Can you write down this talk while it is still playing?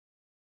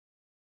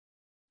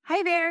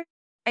Hi there.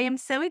 I am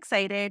so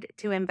excited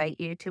to invite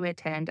you to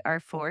attend our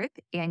fourth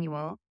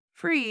annual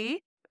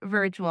free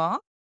virtual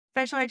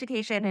special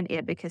education and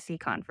advocacy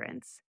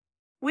conference.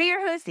 We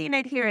are hosting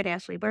it here at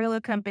Ashley Barlow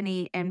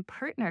Company in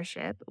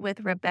partnership with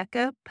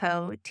Rebecca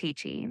Poe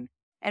Teaching.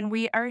 And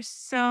we are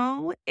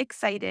so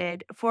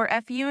excited for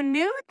a few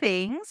new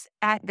things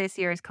at this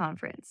year's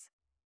conference.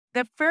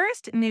 The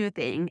first new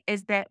thing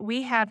is that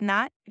we have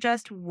not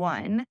just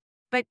one,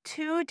 but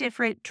two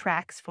different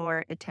tracks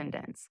for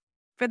attendance.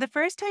 For the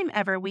first time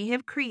ever, we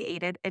have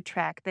created a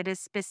track that is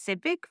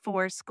specific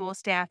for school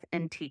staff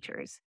and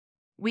teachers.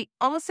 We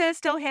also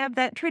still have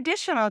that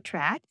traditional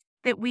track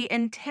that we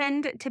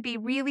intend to be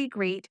really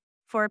great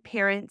for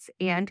parents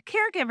and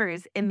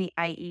caregivers in the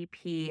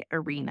IEP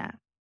arena.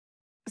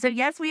 So,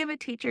 yes, we have a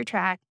teacher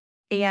track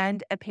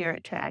and a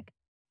parent track.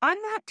 On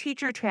that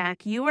teacher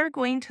track, you are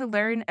going to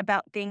learn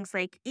about things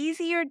like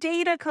easier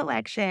data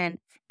collection,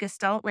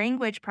 Gestalt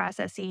language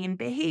processing,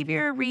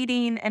 behavior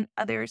reading, and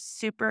other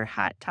super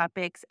hot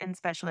topics in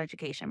special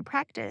education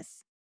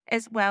practice,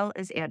 as well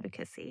as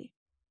advocacy.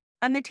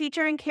 On the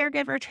teacher and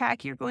caregiver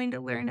track, you're going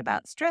to learn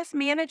about stress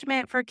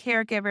management for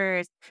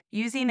caregivers,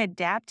 using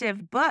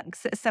adaptive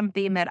books,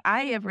 something that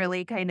I have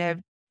really kind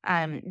of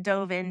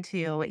dove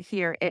into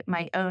here at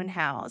my own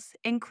house,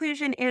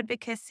 inclusion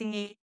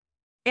advocacy,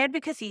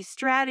 advocacy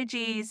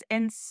strategies,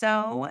 and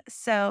so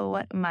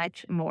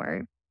much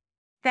more.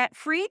 That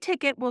free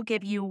ticket will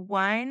give you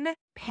one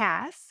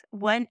pass,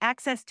 one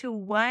access to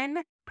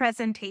one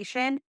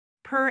presentation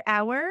per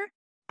hour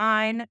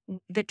on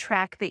the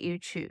track that you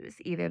choose,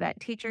 either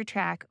that teacher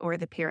track or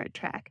the parent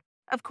track.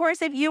 Of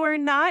course, if you are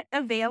not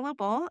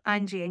available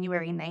on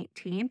January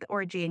 19th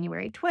or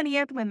January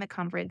 20th when the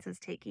conference is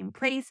taking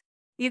place,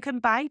 you can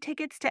buy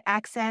tickets to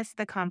access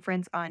the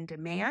conference on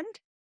demand.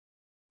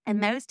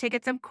 And those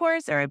tickets, of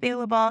course, are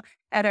available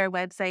at our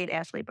website,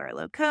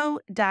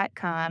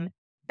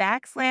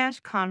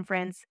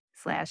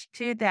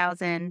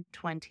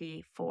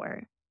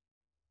 ashleybarlowco.com/conference/2024.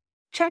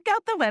 Check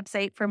out the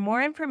website for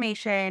more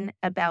information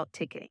about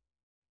ticketing.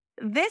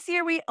 This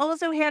year, we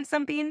also have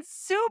something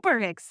super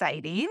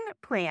exciting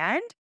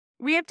planned.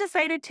 We have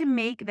decided to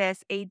make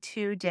this a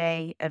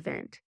 2-day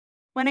event.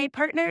 When I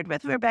partnered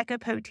with Rebecca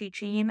Poe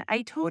Teaching,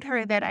 I told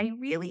her that I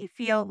really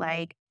feel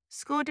like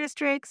school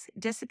districts,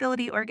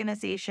 disability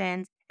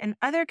organizations, and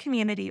other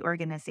community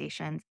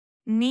organizations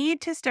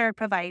need to start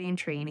providing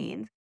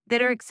trainings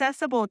that are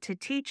accessible to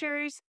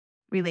teachers,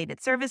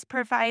 related service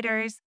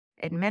providers,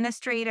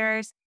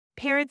 administrators,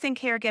 parents and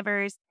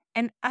caregivers,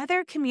 and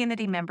other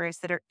community members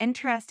that are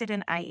interested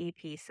in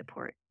IEP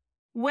support.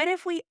 What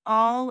if we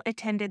all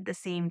attended the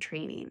same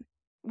training?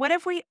 What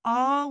if we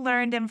all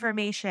learned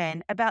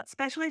information about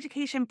special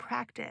education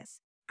practice,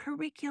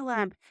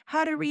 curriculum,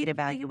 how to read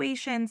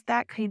evaluations,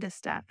 that kind of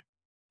stuff?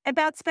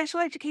 About special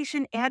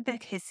education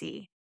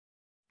advocacy,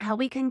 how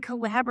we can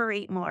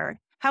collaborate more,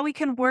 how we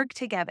can work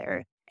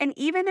together, and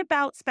even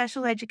about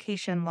special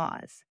education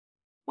laws.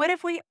 What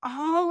if we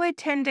all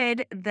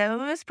attended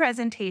those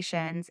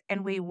presentations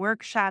and we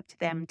workshopped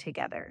them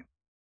together?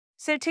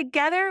 So,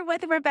 together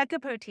with Rebecca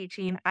Poe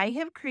Teaching, I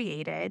have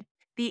created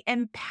the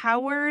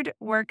Empowered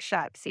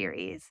Workshop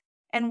Series,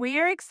 and we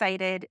are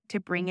excited to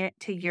bring it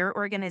to your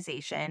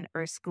organization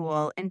or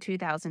school in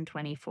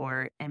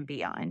 2024 and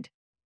beyond.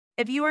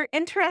 If you are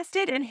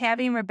interested in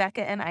having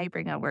Rebecca and I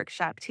bring a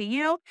workshop to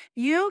you,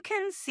 you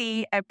can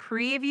see a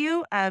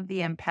preview of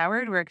the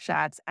Empowered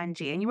Workshops on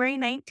January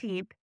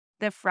 19th,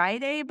 the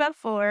Friday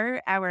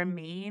before our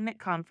main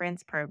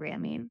conference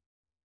programming.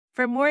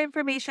 For more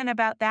information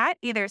about that,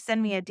 either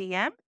send me a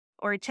DM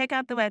or check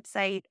out the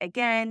website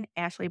again,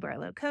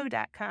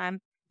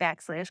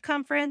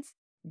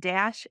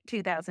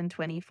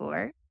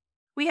 ashleybarlowco.com/conference-2024.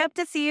 We hope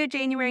to see you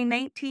January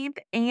 19th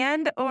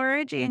and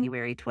or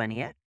January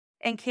 20th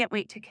and can't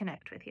wait to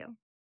connect with you.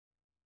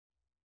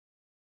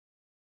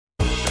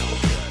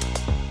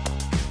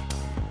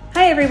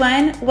 Hi,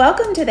 everyone.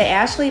 Welcome to the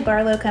Ashley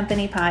Barlow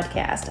Company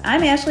podcast.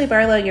 I'm Ashley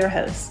Barlow, your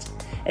host.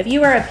 If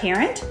you are a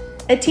parent,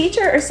 a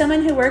teacher, or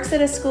someone who works at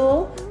a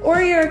school,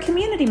 or you're a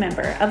community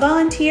member, a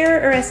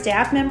volunteer, or a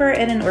staff member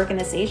at an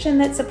organization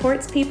that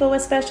supports people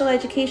with special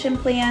education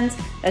plans,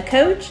 a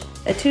coach,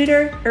 a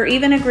tutor, or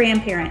even a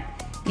grandparent,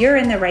 you're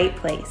in the right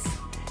place.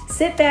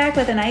 Sit back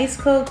with an ice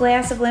cold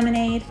glass of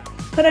lemonade,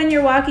 put on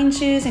your walking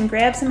shoes and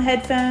grab some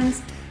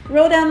headphones,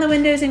 roll down the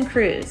windows and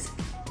cruise.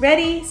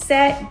 Ready,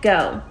 set,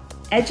 go.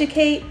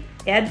 Educate,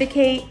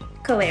 advocate,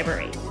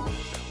 collaborate.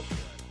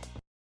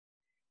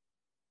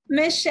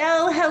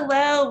 Michelle,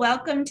 hello.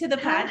 Welcome to the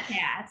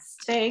podcast.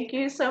 Thank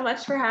you so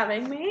much for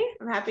having me.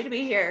 I'm happy to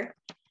be here.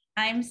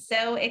 I'm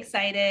so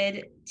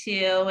excited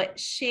to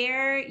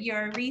share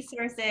your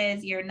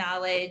resources, your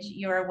knowledge,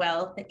 your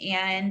wealth,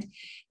 and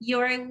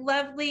your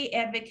lovely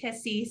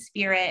advocacy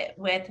spirit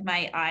with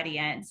my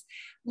audience.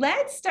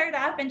 Let's start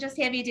off and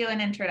just have you do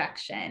an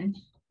introduction.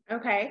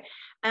 Okay.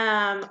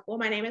 Well,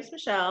 my name is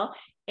Michelle,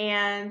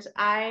 and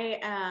I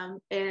am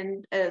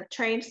a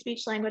trained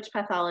speech language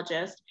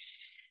pathologist.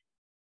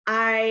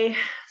 I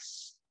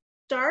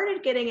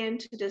started getting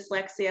into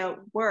dyslexia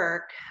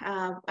work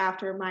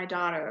after my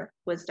daughter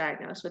was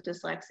diagnosed with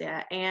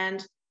dyslexia.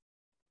 And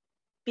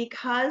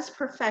because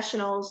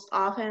professionals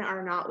often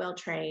are not well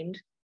trained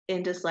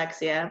in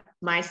dyslexia,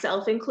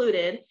 myself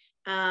included,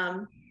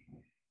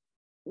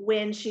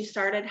 when she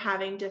started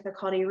having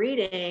difficulty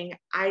reading,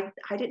 I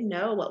didn't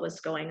know what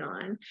was going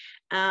on.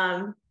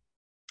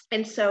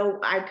 And so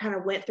I kind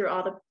of went through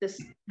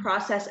this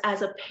process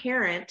as a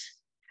parent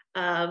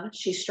of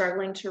she's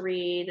struggling to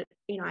read.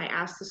 I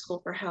asked the school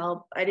for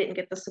help. I didn't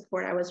get the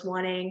support I was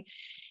wanting.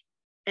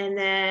 And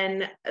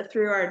then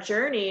through our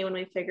journey, when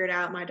we figured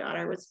out my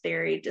daughter was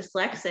very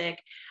dyslexic,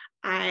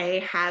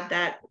 I had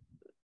that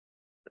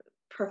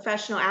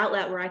professional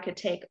outlet where I could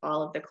take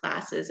all of the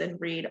classes and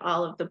read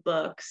all of the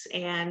books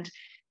and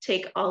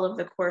take all of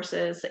the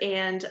courses.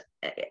 And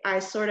I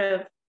sort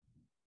of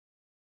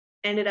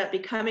ended up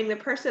becoming the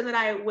person that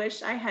I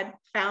wish I had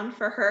found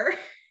for her.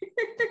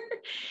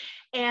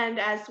 And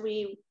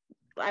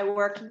I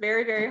worked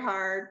very, very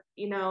hard,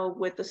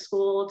 with the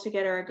school to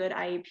get her a good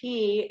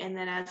IEP. And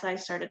then as I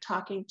started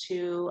talking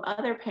to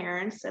other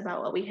parents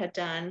about what we had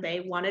done, they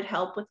wanted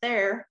help with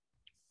their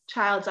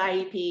child's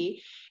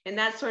IEP. And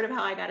that's sort of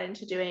how I got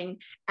into doing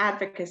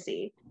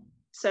advocacy.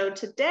 So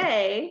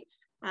today,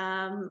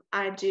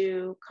 I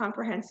do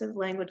comprehensive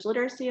language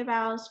literacy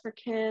evals for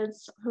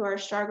kids who are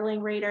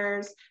struggling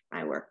readers.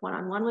 I work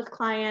one-on-one with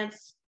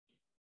clients.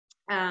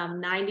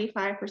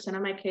 95%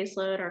 of my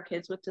caseload are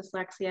kids with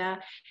dyslexia.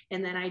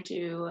 And then I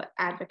do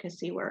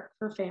advocacy work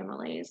for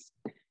families.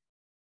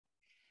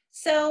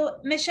 So,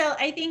 Michelle,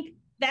 I think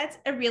that's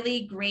a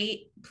really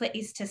great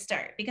place to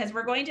start, because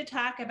we're going to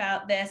talk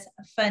about this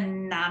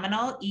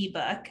phenomenal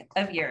ebook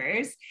of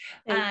yours.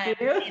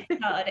 Thank you.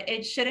 It's called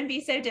It Shouldn't Be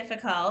So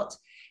Difficult.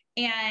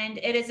 And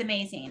it is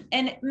amazing.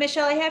 And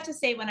Michelle, I have to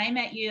say, when I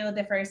met you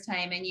the first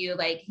time and you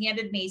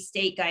handed me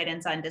state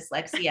guidance on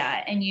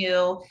dyslexia and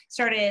you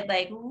started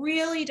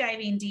really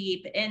diving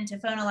deep into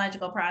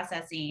phonological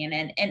processing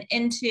and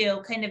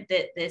into kind of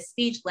the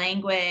speech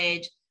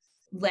language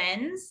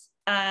lens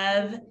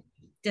of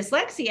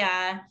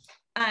dyslexia,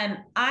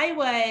 I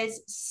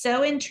was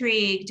so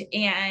intrigued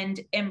and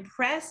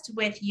impressed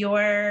with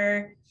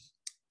your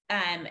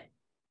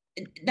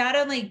not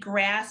only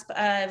grasp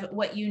of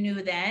what you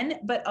knew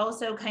then, but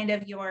also kind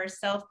of your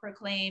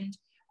self-proclaimed,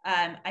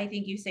 I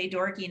think you say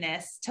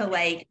dorkiness, to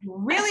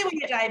really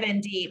want to dive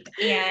in deep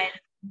and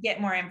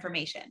get more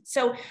information.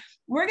 So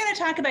we're going to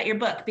talk about your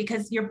book,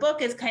 because your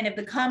book is kind of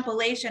the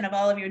compilation of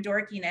all of your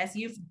dorkiness.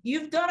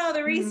 You've done all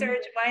the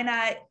research. Why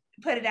not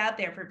put it out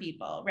there for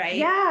people, right?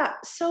 Yeah.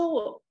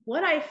 So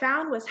what I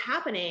found was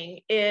happening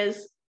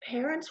is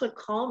parents would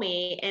call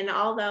me, and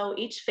although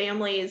each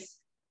family's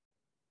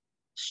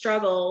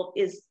struggle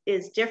is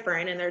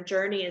different and their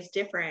journey is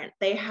different,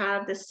 they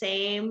have the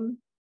same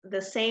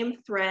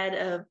thread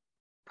of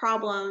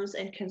problems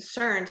and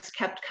concerns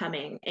kept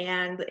coming.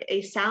 And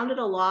they sounded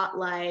a lot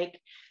like,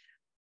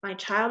 my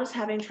child is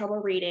having trouble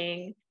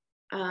reading.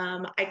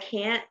 I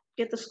can't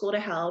get the school to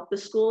help. The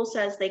school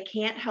says they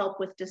can't help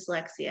with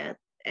dyslexia,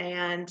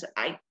 and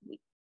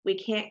we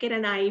can't get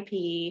an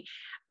IEP.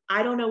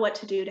 I don't know what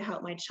to do to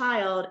help my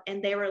child.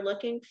 And they were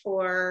looking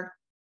for,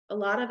 a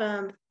lot of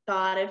them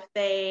thought if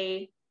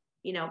they,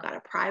 got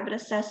a private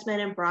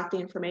assessment and brought the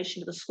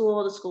information to the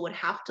school would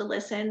have to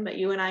listen. But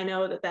you and I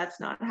know that that's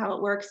not how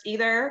it works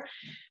either.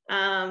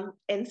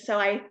 And so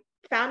I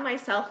found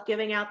myself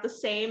giving out the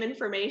same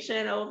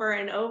information over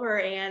and over.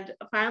 And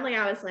finally,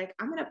 I was like,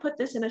 I'm going to put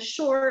this in a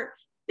short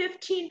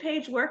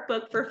 15-page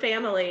workbook for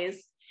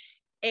families.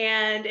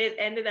 And it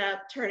ended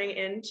up turning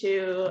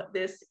into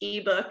this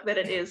ebook that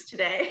it is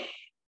today.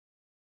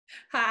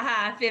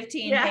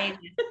 15 pages.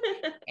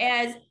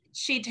 As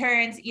she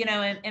turns,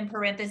 in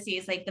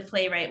parentheses, like the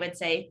playwright would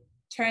say,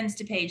 turns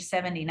to page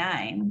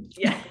 79.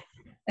 Yeah.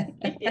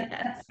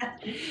 Yes.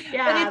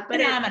 Yeah, but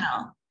it's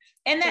phenomenal.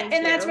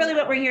 That's really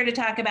what we're here to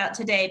talk about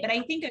today. But I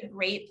think a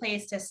great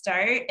place to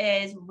start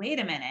is, wait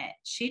a minute.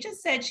 She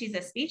just said she's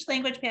a speech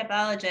language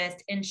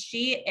pathologist, and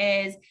she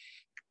is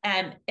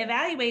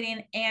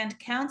evaluating and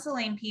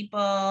counseling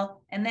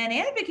people and then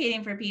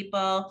advocating for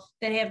people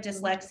that have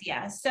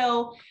dyslexia.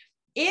 So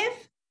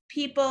if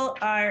people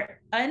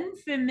are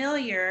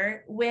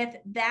unfamiliar with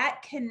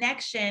that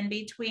connection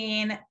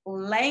between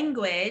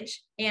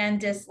language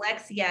and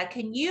dyslexia,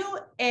 can you,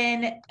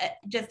 in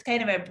just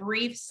kind of a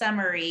brief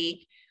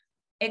summary,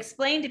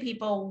 explain to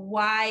people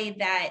why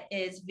that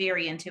is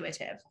very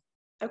intuitive?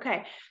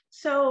 Okay.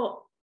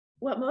 So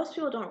what most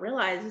people don't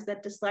realize is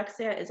that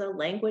dyslexia is a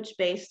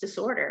language-based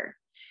disorder,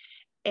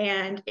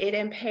 and it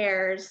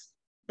impairs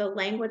the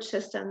language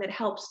system that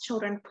helps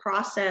children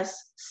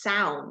process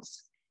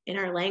sounds in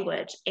our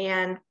language.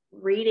 And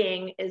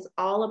reading is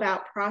all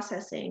about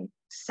processing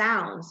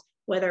sounds.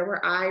 Whether we're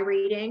eye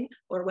reading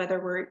or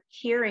whether we're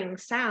hearing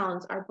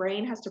sounds, our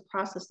brain has to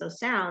process those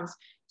sounds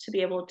to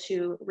be able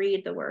to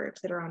read the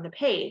words that are on the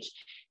page.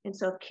 And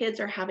so if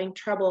kids are having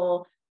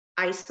trouble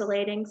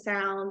isolating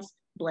sounds,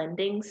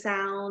 blending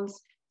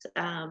sounds,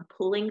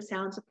 pulling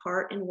sounds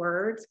apart in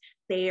words,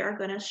 they are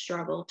going to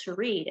struggle to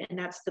read. And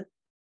that's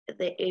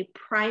a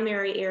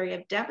primary area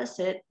of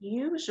deficit,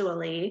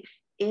 usually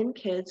in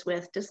kids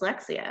with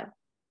dyslexia.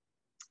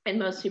 And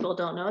most people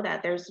don't know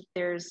that.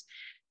 There's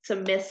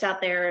some myths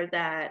out there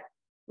that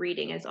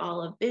reading is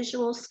all a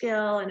visual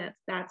skill, and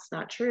that's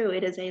not true.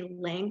 It is a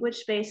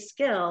language-based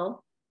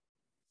skill.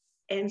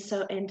 And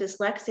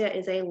dyslexia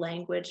is a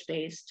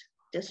language-based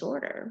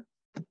disorder.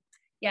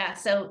 Yeah.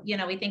 So,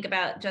 we think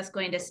about just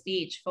going to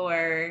speech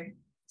for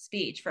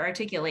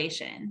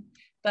articulation,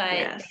 but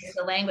Yes. There's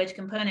a language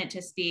component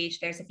to speech.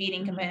 There's a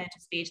feeding component to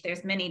speech.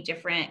 There's many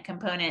different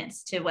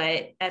components to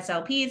what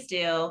SLPs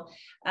do.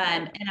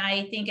 And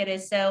I think it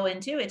is so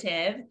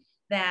intuitive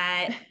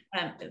that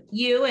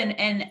you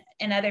and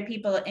other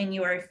people in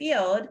your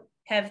field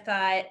have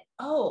thought,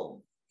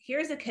 oh,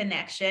 here's a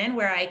connection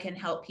where I can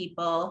help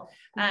people.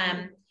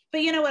 But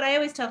what I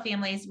always tell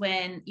families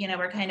when,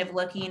 we're kind of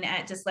looking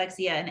at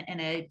dyslexia in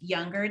a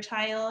younger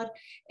child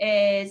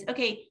is,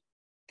 okay,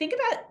 think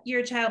about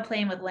your child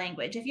playing with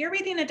language. If you're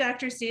reading a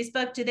Dr. Seuss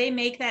book, do they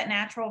make that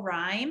natural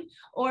rhyme,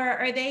 or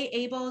are they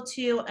able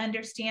to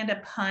understand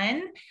a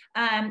pun?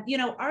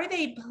 Are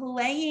they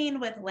playing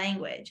with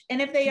language?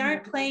 And if they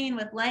aren't playing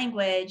with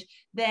language,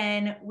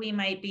 then we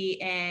might be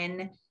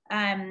in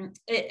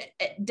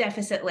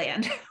deficit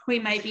land. We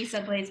might be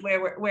someplace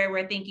where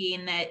we're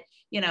thinking that,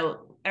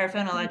 our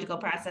phonological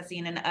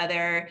processing and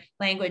other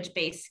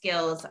language-based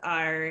skills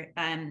are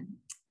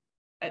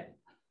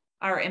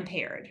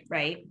impaired,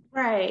 right?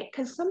 Right.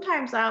 Because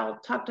sometimes I'll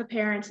talk to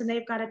parents and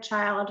they've got a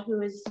child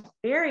who is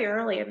very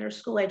early in their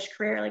school age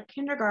career, like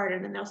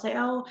kindergarten, and they'll say,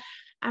 oh,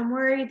 I'm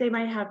worried they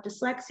might have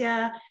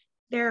dyslexia.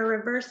 They're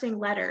reversing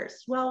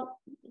letters. Well,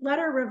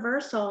 letter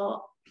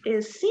reversal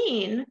is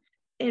seen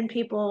in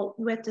people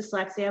with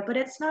dyslexia, but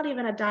it's not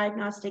even a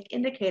diagnostic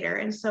indicator.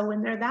 And so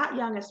when they're that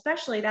young,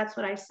 especially, that's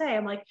what I say.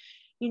 I'm like,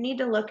 you need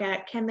to look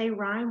at, can they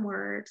rhyme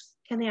words?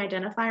 Can they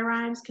identify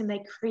rhymes? Can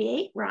they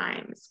create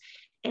rhymes?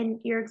 And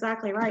you're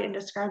exactly right in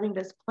describing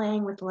this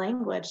playing with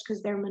language,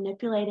 because they're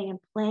manipulating and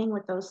playing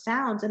with those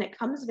sounds. And it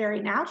comes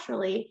very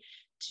naturally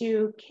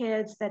to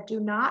kids that do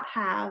not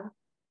have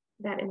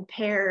that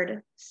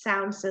impaired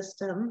sound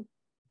system.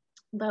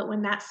 But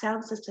when that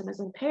sound system is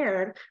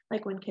impaired,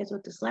 like when kids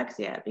with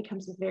dyslexia, it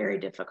becomes very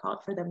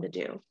difficult for them to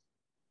do.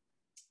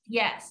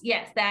 Yes,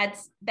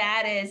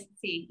 that is,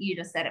 see, you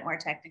just said it more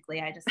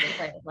technically. I just said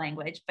play with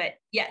language, but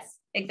yes,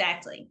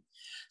 exactly.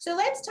 So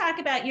let's talk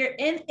about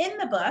in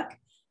the book.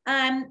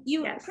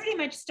 You pretty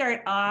much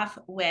start off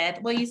with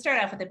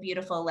a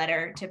beautiful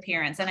letter to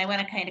parents. And I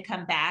want to kind of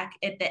come back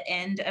at the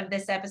end of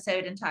this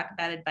episode and talk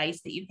about advice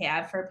that you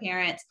have for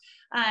parents.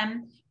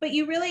 But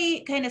you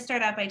really kind of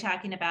start off by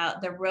talking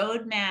about the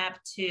roadmap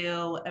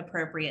to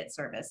appropriate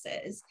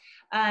services.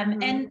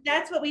 And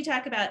that's what we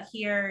talk about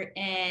here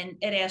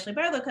at Ashley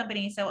Barlow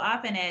Company so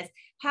often is,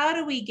 how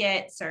do we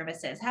get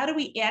services? How do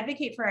we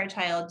advocate for our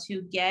child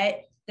to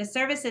get the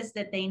services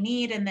that they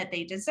need and that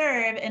they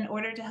deserve in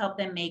order to help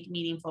them make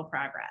meaningful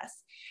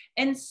progress?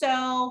 And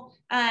so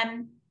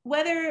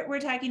whether we're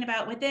talking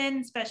about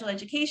within special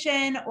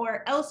education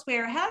or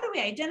elsewhere, how do we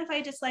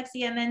identify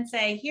dyslexia and then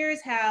say,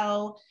 here's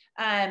how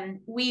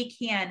we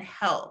can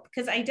help?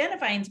 Because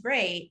identifying is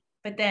great,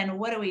 but then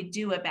what do we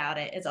do about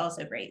it is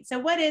also great. So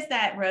what is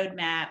that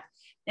roadmap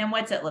and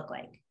what's it look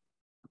like?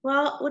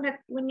 Well,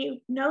 when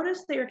you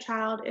notice that your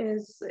child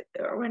is,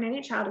 or when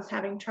any child is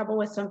having trouble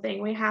with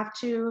something, we have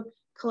to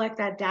collect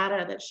that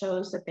data that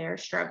shows that they're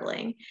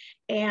struggling.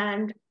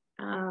 And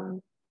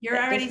you're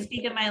already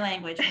speaking my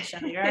language,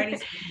 Michelle. You're already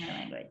speaking my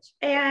language.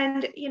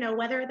 And,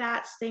 whether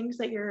that's things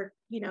that you're,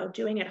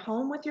 doing at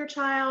home with your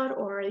child,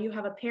 or you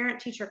have a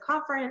parent-teacher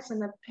conference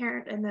and the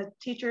parent and the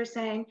teacher is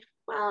saying,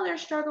 well, they're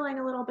struggling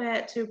a little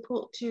bit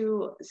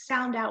to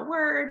sound out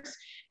words.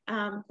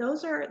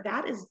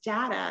 That is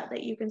data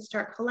that you can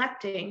start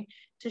collecting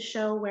to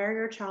show where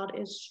your child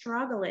is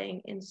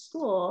struggling in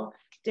school,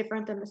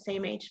 different than the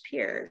same age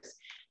peers.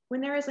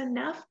 When there is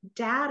enough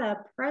data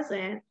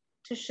present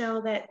to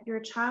show that your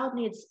child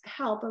needs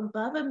help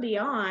above and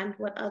beyond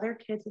what other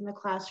kids in the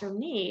classroom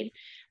need,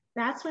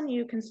 that's when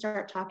you can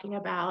start talking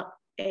about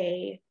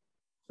a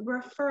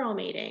referral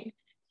meeting.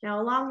 Now,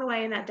 along the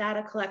way in that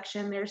data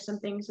collection, there's some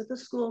things that the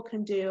school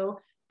can do,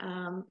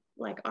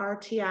 like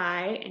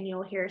RTI, and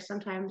you'll hear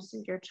sometimes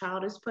your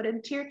child is put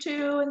in tier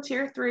 2 and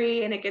tier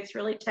 3, and it gets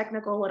really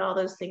technical what all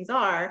those things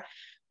are.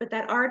 But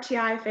that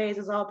RTI phase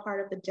is all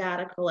part of the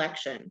data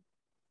collection.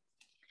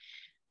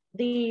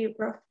 The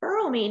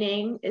referral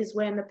meeting is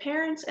when the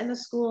parents and the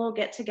school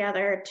get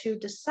together to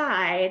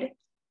decide,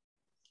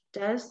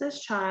 does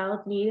this child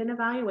need an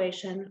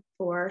evaluation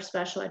for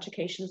special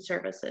education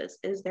services?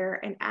 Is there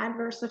an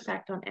adverse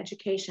effect on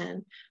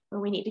education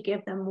where we need to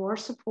give them more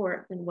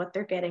support than what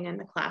they're getting in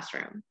the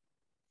classroom?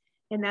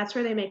 And that's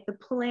where they make the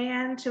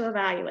plan to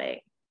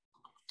evaluate.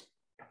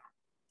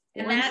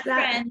 And that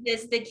friend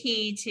is the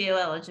key to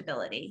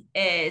eligibility,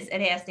 is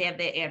it has to have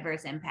the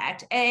adverse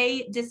impact,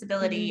 A,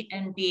 disability,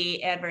 and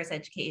B, adverse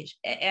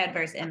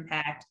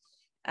impact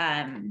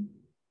on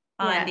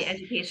on the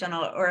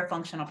educational or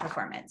functional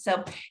performance.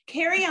 So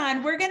carry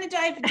on. We're going to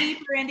dive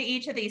deeper into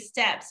each of these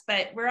steps,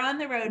 but we're on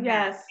the road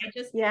now.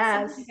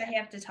 Sometimes I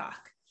have to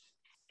talk.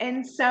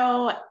 And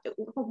so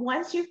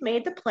once you've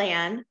made the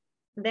plan,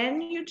 then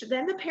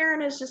the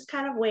parent is just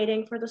kind of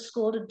waiting for the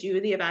school to do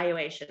the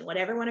evaluation, what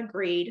everyone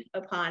agreed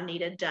upon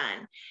needed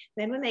done.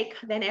 Then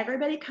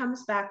everybody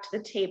comes back to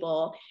the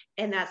table,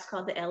 and that's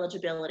called the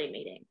eligibility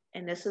meeting.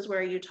 And this is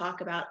where you talk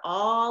about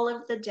all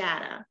of the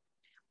data,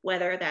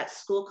 whether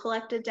that's school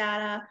collected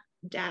data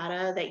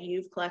that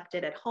you've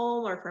collected at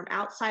home or from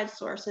outside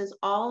sources.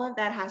 All of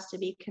that has to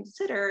be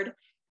considered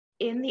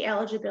in the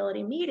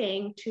eligibility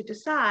meeting to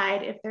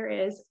decide if there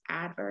is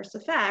adverse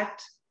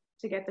effect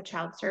to get the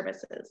child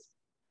services.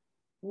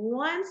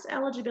 Once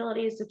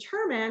eligibility is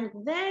determined,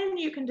 then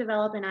you can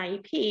develop an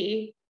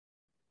IEP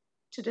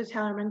to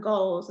determine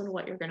goals and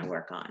what you're going to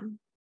work on.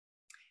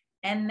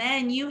 And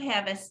then you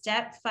have a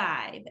step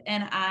 5.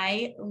 And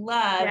I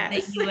love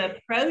that you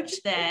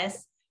approach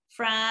this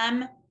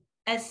from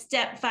a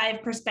step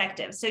 5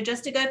 perspective. So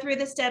just to go through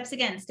the steps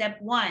again, step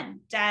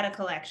 1, data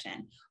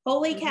collection.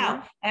 Holy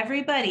cow,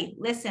 everybody,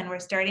 listen, we're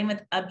starting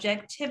with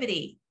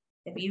objectivity.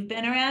 If you've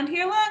been around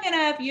here long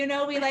enough, you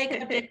know we like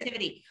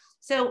objectivity.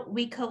 So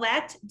we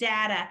collect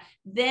data,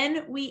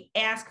 then we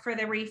ask for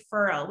the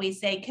referral. We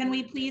say, can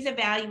we please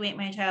evaluate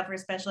my child for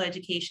special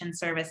education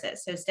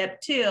services? So step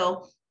 2,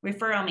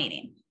 referral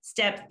meeting.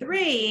 Step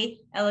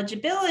 3,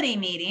 eligibility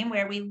meeting,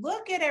 where we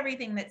look at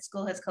everything that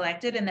school has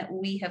collected and that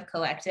we have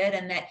collected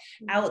and that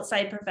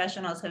outside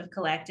professionals have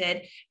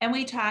collected. And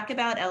we talk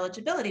about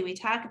eligibility. We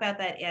talk about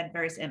that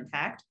adverse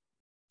impact.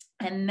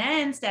 And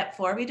then step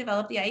 4, we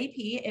develop the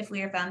IEP if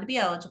we are found to be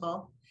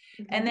eligible.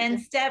 And then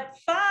step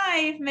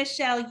 5,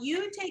 Michelle,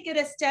 you take it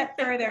a step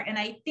further. And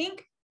I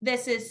think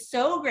this is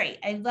so great.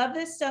 I love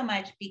this so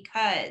much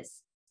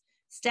because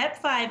step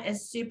 5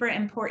 is super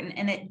important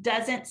and it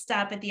doesn't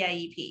stop at the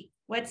IEP.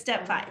 What's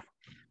step 5?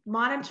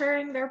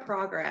 Monitoring their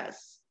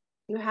progress.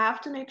 You have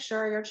to make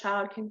sure your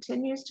child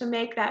continues to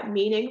make that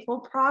meaningful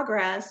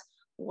progress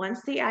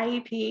once the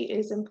IEP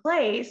is in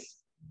place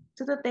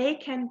so that they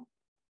can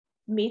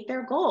meet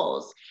their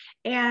goals.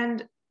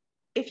 And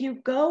if you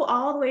go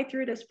all the way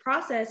through this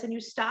process and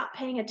you stop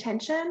paying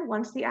attention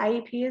once the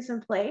IEP is in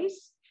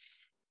place,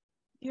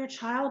 your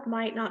child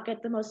might not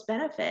get the most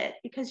benefit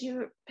because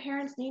your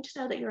parents need to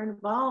know that you're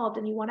involved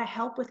and you want to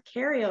help with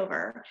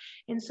carryover.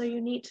 And so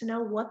you need to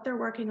know what they're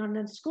working on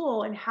in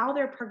school and how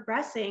they're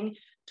progressing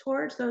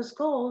towards those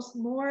goals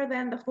more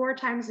than the 4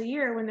 times a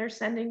year when they're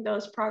sending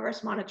those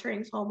progress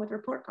monitorings home with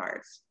report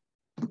cards.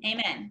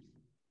 Amen.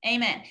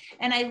 Amen.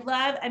 And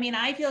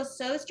I feel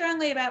so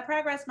strongly about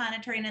progress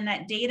monitoring and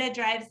that data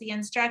drives the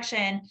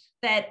instruction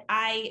that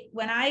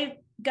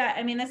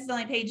this is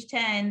only page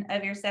 10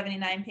 of your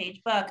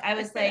 79-page book. I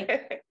was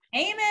like,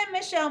 amen,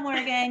 Michelle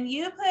Morgan,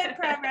 you put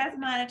progress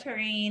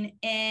monitoring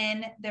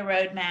in the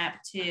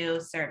roadmap to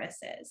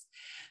services.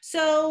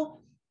 So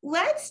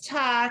let's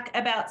talk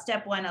about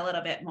step 1 a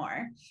little bit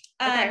more.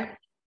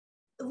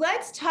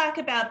 Let's talk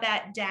about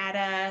that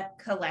data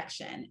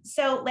collection.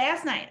 So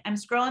last night I'm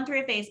scrolling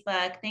through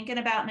Facebook thinking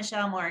about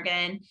Michelle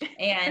Morgan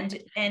and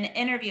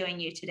interviewing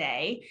you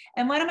today.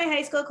 And one of my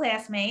high school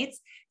classmates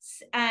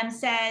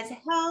says,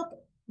 help,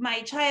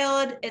 my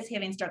child is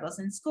having struggles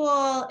in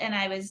school and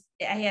I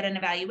had an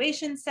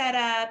evaluation set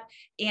up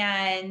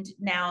and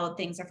now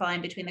things are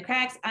falling between the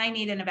cracks. I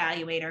need an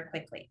evaluator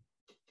quickly.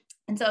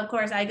 And so of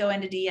course I go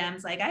into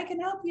DMs like, I can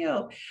help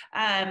you.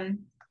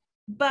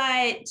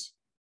 But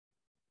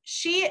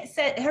she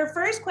said her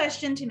first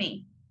question to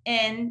me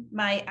in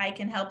my I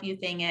can help you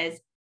thing is,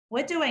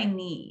 what do I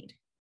need?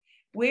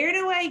 Where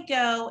do I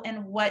go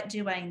and what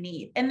do I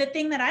need? And the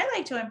thing that I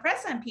like to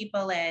impress on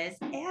people is,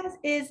 as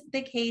is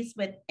the case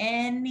with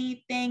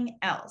anything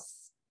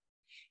else,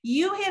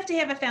 you have to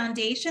have a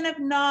foundation of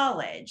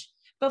knowledge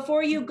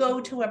before you go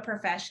to a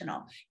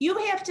professional. You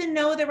have to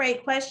know the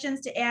right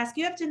questions to ask.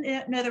 You have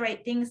to know the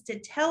right things to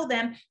tell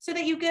them so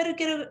that you get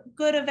a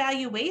good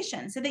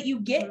evaluation, so that you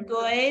get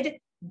good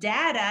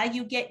data,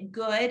 you get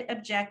good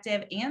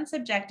objective and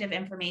subjective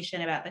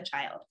information about the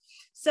child.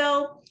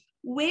 So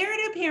where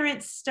do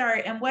parents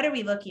start and what are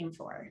we looking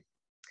for?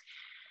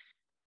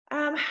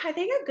 I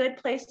think a good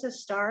place to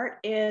start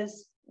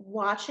is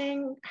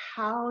watching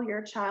how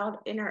your child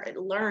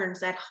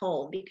learns at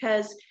home,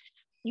 because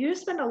you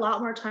spend a lot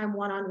more time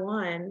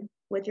one-on-one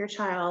with your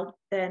child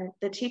than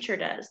the teacher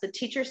does. The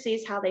teacher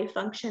sees how they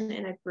function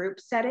in a group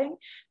setting,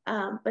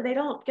 but they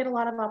don't get a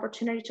lot of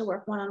opportunity to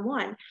work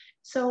one-on-one.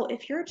 So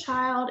if your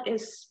child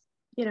is,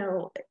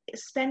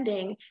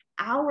 spending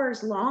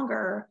hours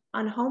longer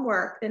on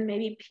homework than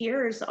maybe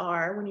peers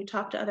are when you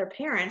talk to other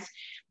parents,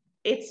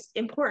 it's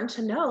important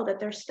to know that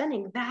they're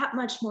spending that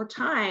much more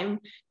time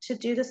to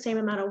do the same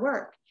amount of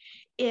work.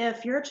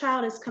 If your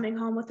child is coming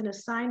home with an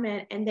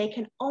assignment and they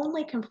can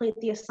only complete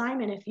the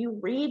assignment if you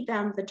read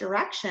them the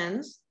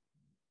directions,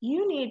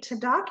 you need to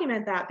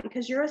document that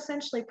because you're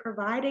essentially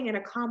providing an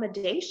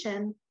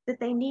accommodation that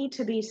they need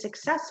to be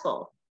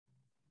successful.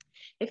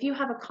 If you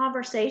have a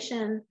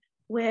conversation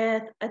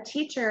with a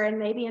teacher, and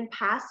maybe in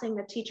passing,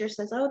 the teacher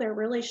says, oh, they're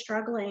really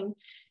struggling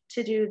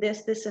to do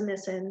this, this, and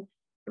this in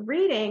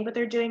reading, but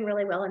they're doing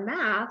really well in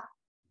math.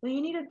 Well,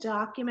 you need to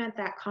document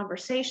that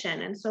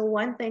conversation. And so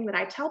one thing that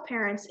I tell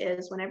parents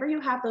is whenever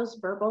you have those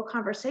verbal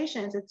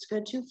conversations, it's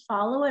good to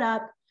follow it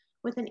up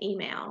with an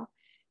email.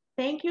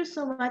 Thank you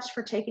so much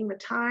for taking the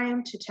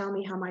time to tell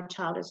me how my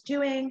child is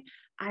doing.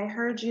 I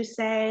heard you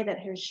say that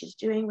she's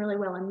doing really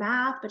well in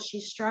math, but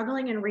she's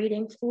struggling in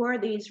reading for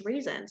these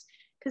reasons.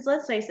 Because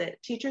let's face it,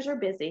 teachers are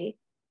busy.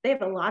 They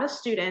have a lot of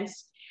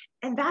students,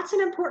 and that's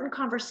an important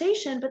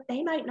conversation, but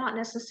they might not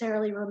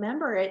necessarily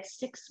remember it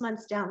 6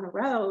 months down the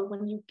road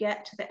when you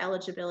get to the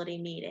eligibility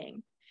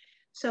meeting.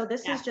 So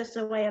this is just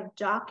a way of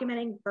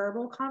documenting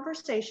verbal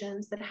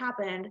conversations that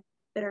happened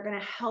that are going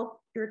to help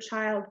your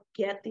child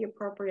get the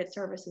appropriate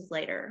services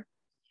later.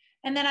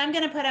 And then I'm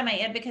going to put on my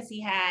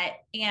advocacy hat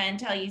and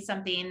tell you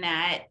something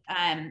that,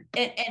 and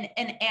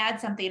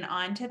add something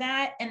onto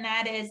that. And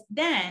that is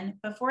then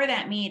before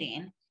that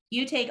meeting,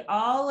 you take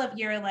all of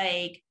your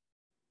like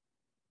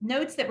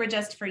notes that were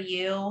just for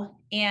you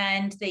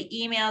and the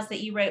emails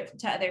that you wrote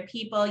to other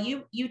people,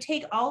 you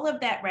take all of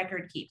that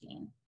record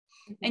keeping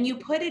and you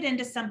put it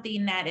into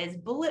something that is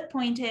bullet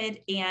pointed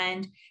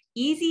and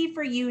easy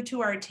for you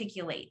to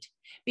articulate.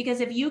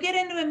 Because if you get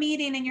into a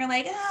meeting and you're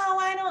like, oh,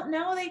 I don't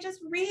know, they just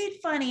read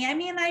funny. I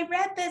mean, I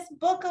read this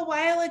book a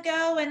while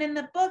ago and in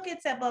the book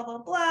it said blah, blah,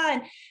 blah.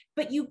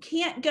 But you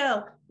can't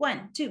go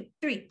 1, 2,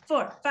 3,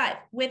 4, 5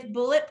 with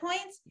bullet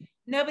points.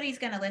 Nobody's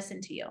going to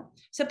listen to you.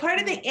 So part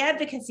of the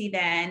advocacy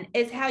then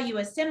is how you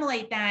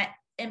assimilate that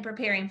in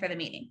preparing for the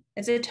meeting.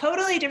 It's a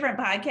totally different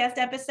podcast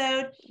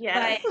episode.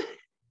 Yes. But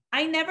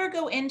I never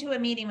go into a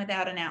meeting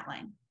without an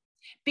outline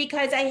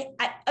because I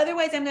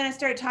otherwise I'm going to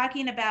start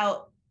talking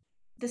about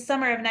the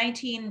summer of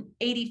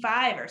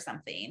 1985 or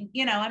something,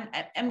 you know,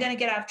 I'm going to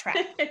get off track.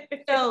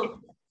 So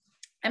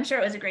I'm sure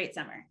it was a great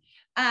summer.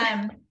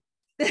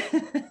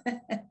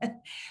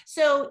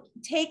 So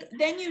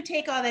you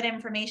take all that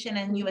information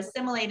and you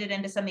assimilate it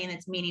into something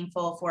that's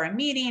meaningful for a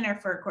meeting or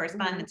for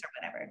correspondence or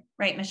whatever.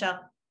 Right, Michelle?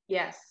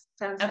 Yes.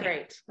 Sounds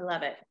great. I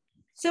love it.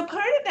 So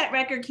part of that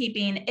record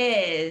keeping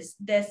is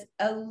this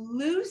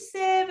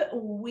elusive,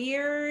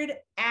 weird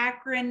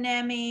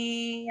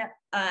acronym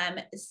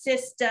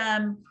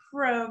system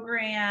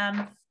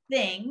program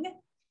thing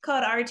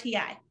called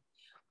RTI.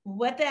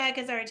 What the heck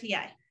is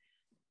RTI?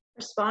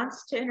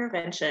 Response to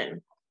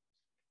intervention.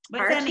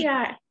 What's that mean?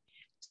 RTI.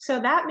 So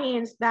that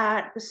means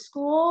that the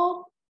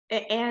school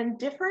and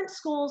different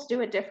schools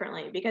do it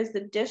differently because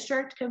the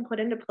district can put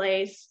into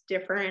place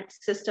different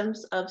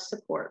systems of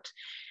support.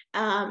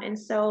 And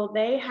so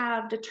they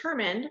have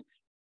determined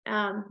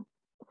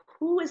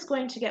who is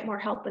going to get more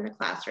help in the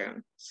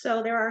classroom.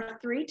 So there are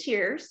 3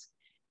 tiers.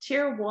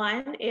 Tier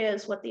 1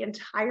 is what the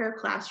entire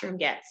classroom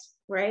gets,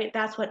 right?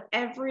 That's what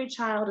every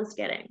child is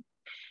getting.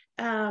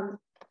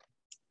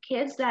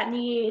 Kids that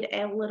need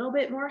a little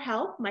bit more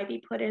help might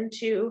be put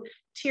into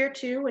tier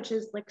 2, which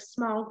is like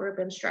small group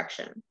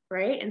instruction,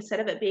 right?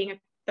 Instead of it being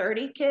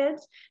 30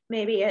 kids,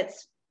 maybe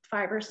it's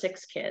 5 or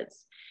 6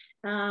 kids.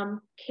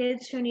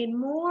 Kids who need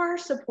more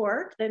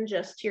support than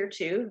just tier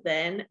 2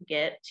 then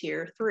get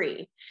tier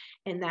 3,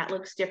 and that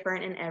looks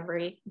different in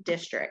every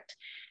district.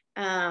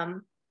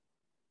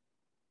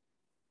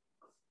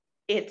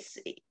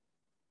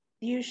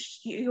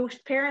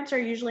 Parents are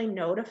usually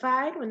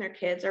notified when their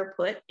kids are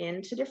put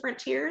into different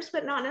tiers,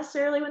 but not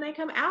necessarily when they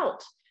come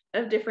out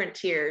of different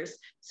tiers.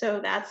 So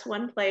that's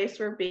one place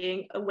where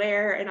being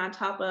aware and on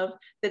top of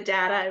the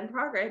data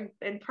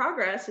and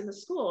progress in the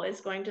school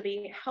is going to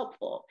be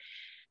helpful.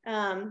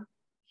 And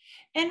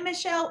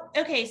Michelle,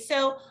 okay,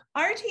 so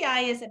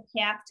RTI is a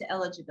path to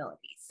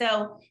eligibility.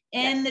 So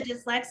in the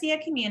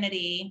dyslexia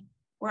community,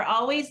 we're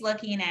always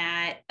looking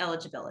at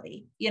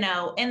eligibility, you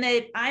know,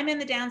 I'm in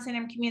the Down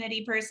syndrome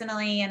community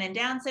personally, and in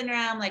Down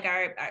syndrome, like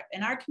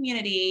in our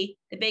community,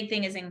 the big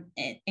thing is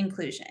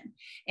inclusion.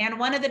 And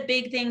one of the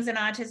big things in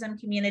autism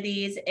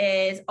communities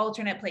is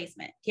alternate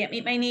placement. Can't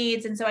meet my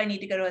needs, and so I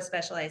need to go to a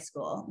specialized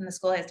school, and the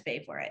school has to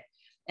pay for it.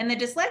 In the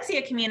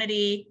dyslexia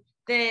community,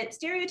 the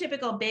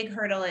stereotypical big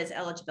hurdle is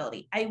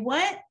eligibility. I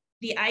want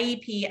the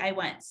IEP, I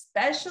want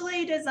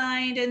specially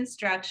designed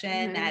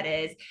instruction that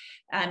is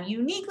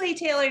uniquely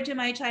tailored to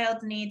my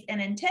child's needs and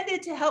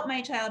intended to help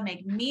my child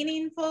make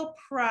meaningful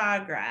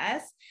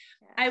progress.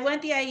 Yes. I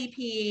want the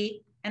IEP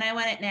and I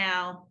want it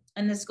now,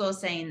 and the school's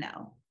saying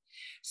no.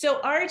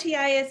 So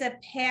RTI is a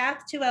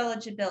path to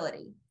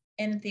eligibility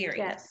in theory.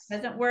 Yes. It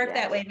doesn't work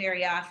that way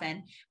very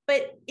often.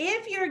 But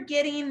if you're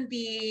getting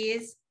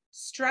these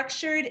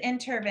structured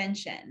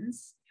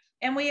interventions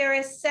and we are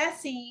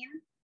assessing,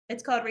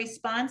 it's called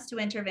response to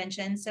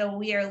intervention. So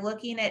we are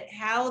looking at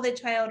how the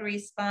child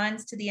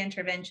responds to the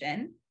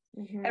intervention.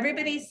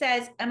 Everybody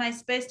says, am I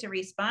supposed to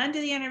respond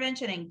to the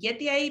intervention and get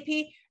the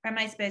IEP? Or am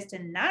I supposed to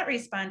not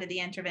respond to the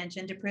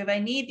intervention to prove I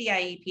need the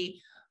IEP?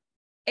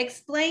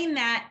 Explain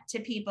that to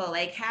people.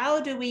 Like,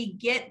 how do we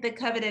get the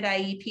coveted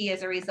IEP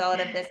as a result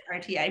of this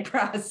RTI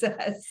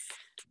process?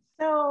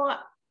 So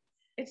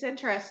it's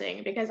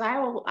interesting because I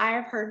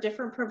have heard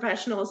different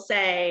professionals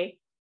say,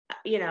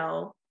 you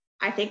know,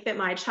 I think that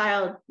my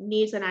child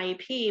needs an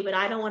IEP, but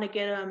I don't want to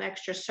give them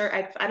extra,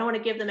 I don't want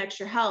to give them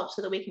extra help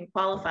so that we can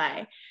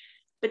qualify.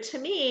 But to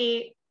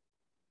me,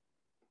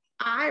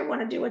 I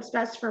want to do what's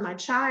best for my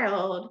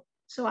child.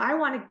 So I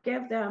want to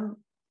give them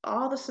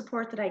all the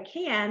support that I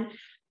can,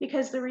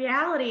 because the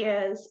reality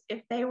is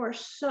if they're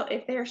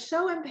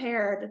so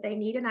impaired that they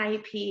need an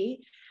IEP,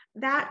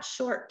 that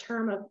short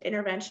term of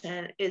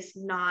intervention is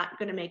not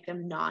going to make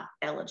them not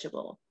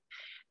eligible.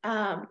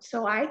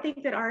 So I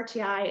think that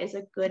RTI is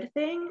a good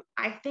thing.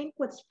 I think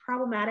what's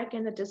problematic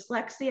in the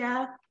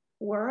dyslexia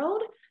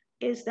world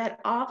is that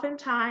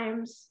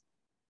oftentimes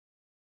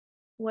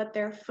what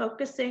they're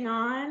focusing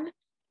on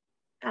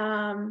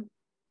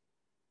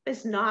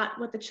is not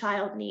what the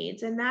child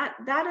needs. And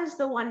that is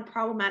the one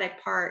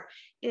problematic part,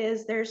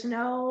 is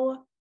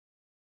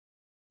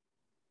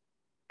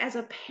as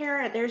a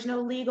parent, there's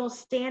no legal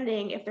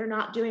standing if they're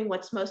not doing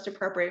what's most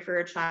appropriate for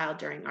your child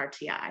during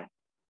RTI.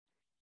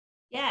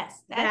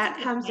 Yes, that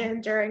comes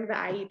in during the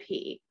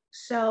IEP.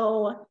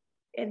 So,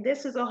 and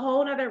this is a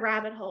whole nother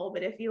rabbit hole,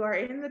 but if you are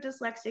in the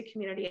dyslexia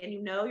community and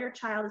you know your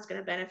child is going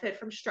to benefit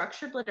from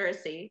structured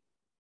literacy,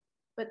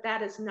 but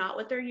that is not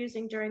what they're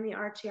using during the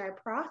RTI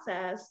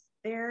process,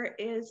 there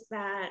is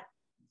that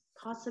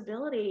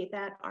possibility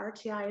that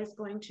RTI is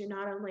going to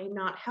not only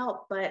not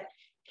help, but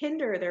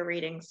hinder their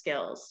reading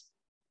skills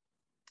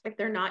if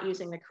they're not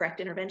using the correct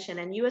intervention.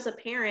 And you as a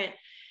parent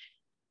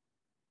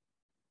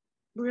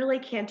really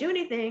can't do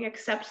anything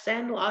except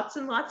send lots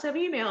and lots of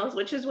emails,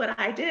 which is what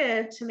I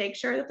did, to make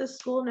sure that the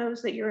school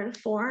knows that you're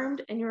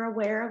informed and you're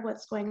aware of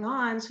what's going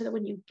on, so that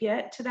when you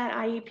get to that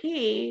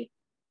IEP,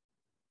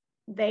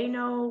 they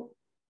know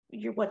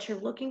what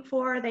you're looking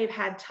for. They've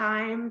had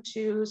time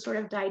to sort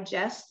of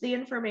digest the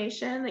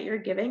information that you're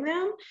giving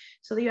them,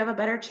 so that you have a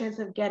better chance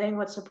of getting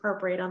what's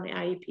appropriate on the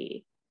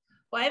IEP.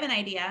 Well, I have an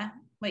idea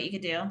what you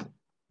could do.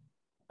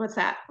 What's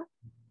that?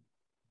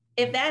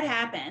 If that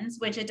happens,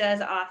 which it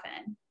does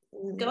often,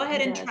 go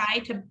ahead and try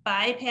to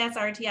bypass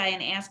RTI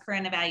and ask for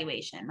an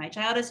evaluation. My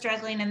child is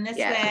struggling in this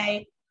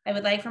way. I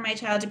would like for my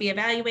child to be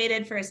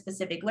evaluated for a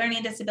specific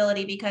learning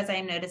disability because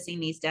I'm noticing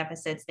these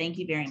deficits. Thank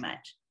you very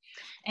much.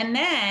 And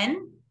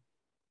then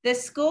the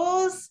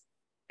school's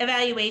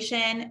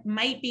evaluation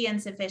might be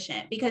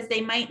insufficient, because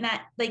they might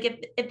not, like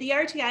if the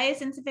RTI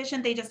is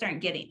insufficient, they just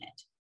aren't getting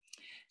it.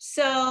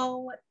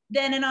 So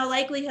then in all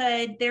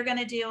likelihood, they're going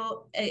to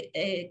do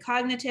a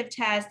cognitive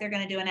test, they're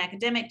going to do an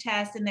academic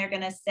test, and they're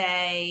going to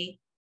say,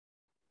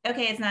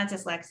 okay, it's not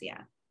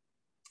dyslexia.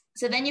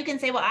 So then you can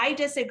say, well, I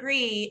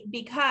disagree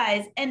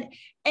because, and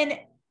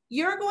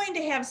you're going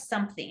to have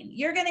something.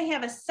 You're going to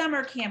have a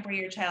summer camp where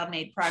your child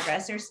made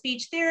progress, or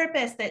speech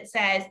therapist that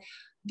says,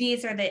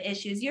 these are the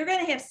issues. You're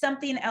going to have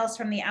something else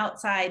from the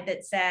outside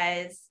that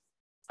says,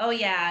 oh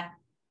yeah,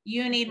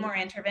 you need more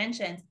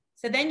interventions.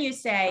 So then you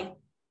say,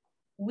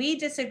 we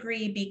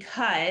disagree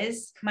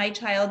because my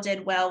child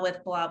did well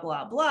with blah,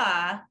 blah,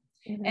 blah.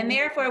 Mm-hmm. And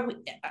therefore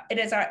it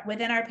is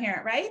within our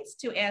parent rights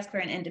to ask for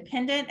an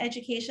independent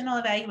educational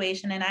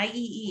evaluation, an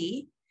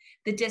IEE.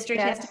 The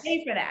district has to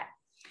pay for that.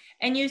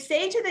 And you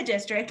say to the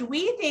district,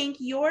 we think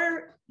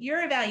your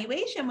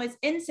evaluation was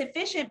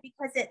insufficient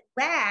because it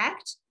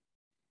lacked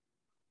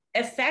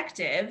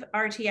effective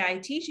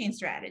RTI teaching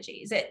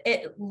strategies.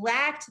 It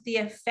lacked the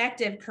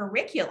effective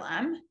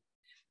curriculum.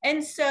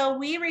 And so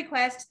we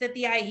request that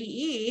the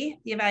IEE,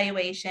 the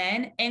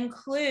evaluation,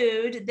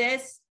 include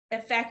this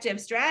effective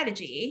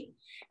strategy,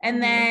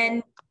 and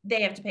then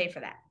they have to pay for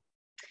that.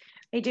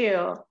 They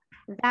do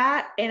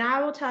that. And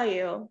I will tell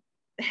you,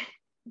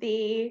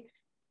 the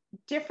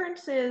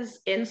differences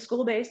in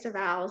school-based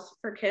evals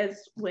for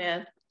kids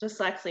with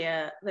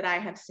dyslexia that I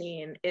have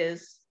seen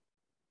is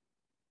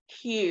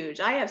huge.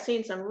 I have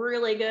seen some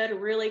really good,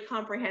 really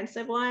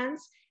comprehensive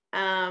ones.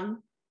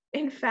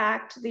 In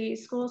fact, the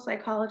school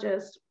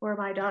psychologist for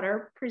my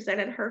daughter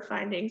presented her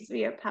findings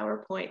via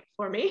PowerPoint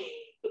for me.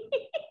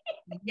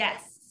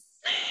 Yes.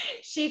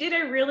 She did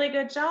a really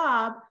good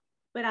job,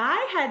 but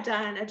I had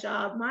done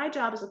my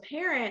job as a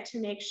parent,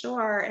 to make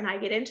sure, and I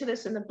get into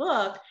this in the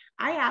book,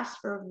 I asked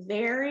for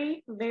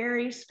very,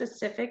 very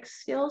specific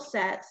skill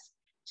sets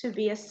to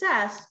be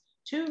assessed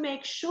to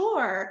make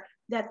sure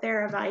that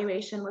their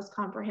evaluation was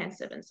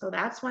comprehensive. And so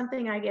that's one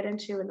thing I get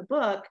into in the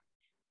book,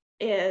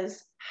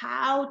 is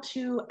how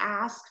to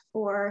ask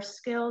for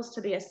skills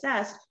to be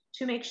assessed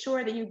to make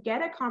sure that you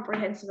get a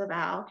comprehensive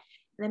eval.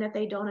 And then if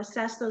they don't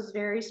assess those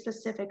very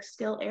specific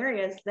skill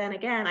areas, then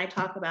again, I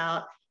talk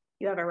about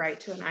you have a right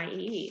to an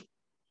IEE.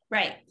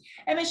 Right.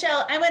 And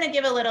Michelle, I want to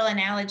give a little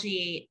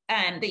analogy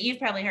that you've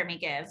probably heard me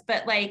give,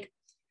 but like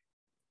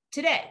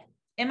today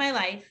in my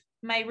life,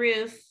 my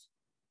roof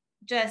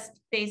just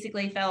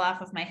basically fell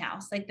off of my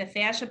house. Like the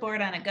fascia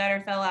board on a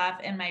gutter fell off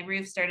and my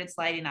roof started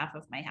sliding off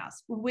of my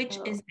house, which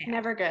is bad.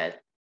 Never good.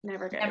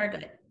 Never good. Never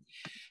good.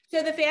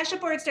 So the fascia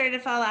board started to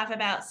fall off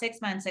about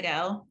 6 months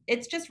ago.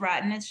 It's just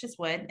rotten. It's just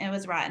wood. It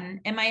was rotten.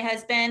 And my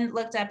husband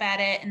looked up at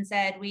it and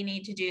said, we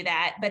need to do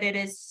that, but it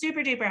is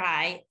super duper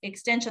high,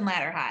 extension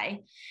ladder high.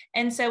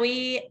 And so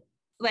we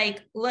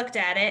like looked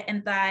at it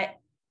and thought,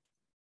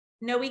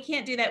 no, we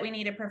can't do that. We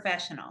need a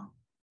professional.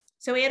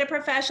 So we had a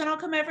professional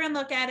come over and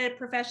look at it. A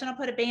professional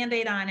put a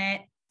Band-Aid on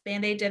it.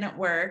 Band-Aid didn't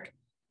work.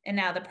 And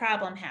now the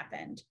problem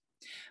happened.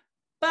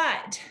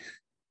 But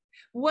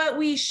what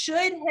we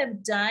should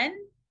have done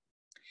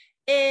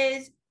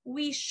is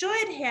we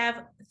should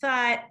have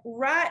thought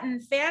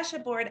rotten fascia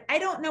board. I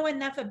don't know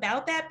enough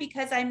about that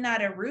because I'm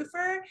not a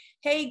roofer.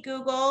 Hey,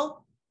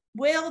 Google,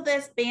 will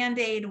this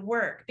Band-Aid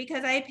work?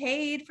 Because I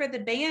paid for the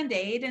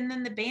Band-Aid and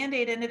then the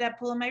Band-Aid ended up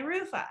pulling my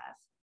roof off.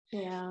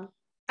 Yeah.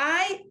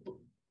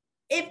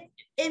 If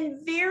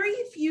in very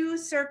few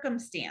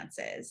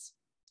circumstances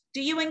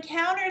do you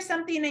encounter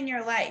something in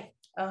your life,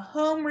 a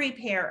home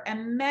repair, a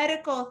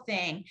medical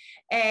thing,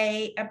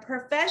 a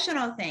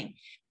professional thing,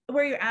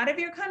 where you're out of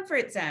your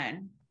comfort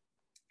zone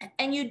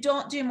and you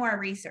don't do more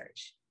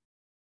research,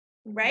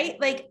 right?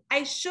 Like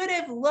I should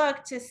have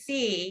looked to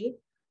see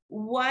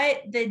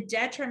what the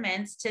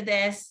detriments to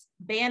this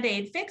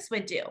Band-Aid fix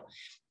would do.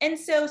 And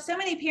so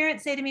many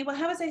parents say to me, well,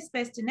 how was I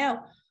supposed to know?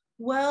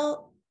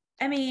 Well,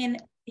 I mean,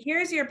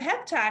 here's your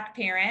pep talk,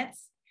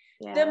 parents.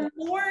 Yeah. The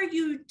more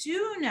you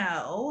do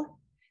know,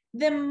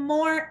 the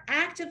more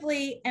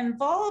actively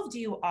involved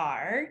you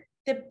are,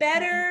 the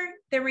better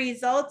the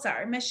results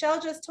are. Michelle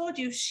just told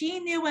you she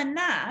knew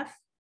enough,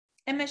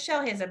 and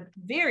Michelle has a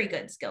very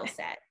good skill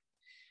set.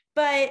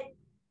 But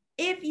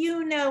if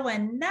you know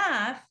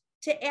enough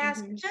to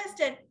ask just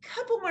a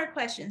couple more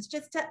questions,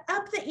 just to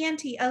up the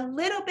ante a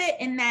little bit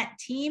in that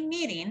team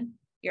meeting,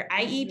 your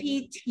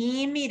IEP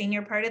team meeting,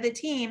 you're part of the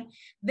team,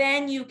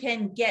 then you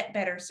can get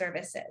better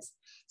services.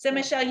 So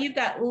Michelle, you've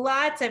got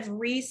lots of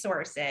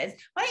resources.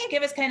 Why don't you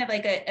give us kind of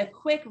like a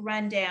quick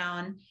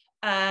rundown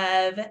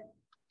of,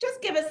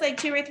 just give us like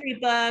 2 or 3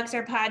 books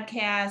or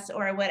podcasts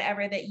or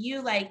whatever that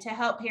you like to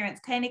help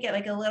parents kind of get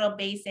like a little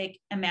basic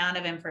amount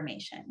of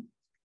information.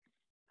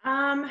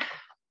 Are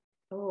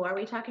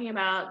we talking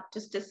about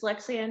just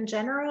dyslexia in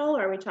general?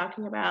 Or are we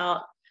talking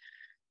about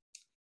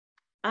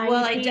IEP?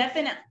 Well,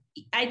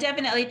 I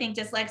definitely think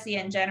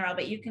dyslexia in general,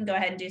 but you can go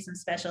ahead and do some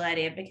special ed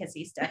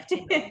advocacy stuff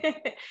too.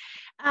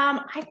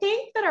 I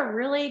think that a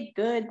really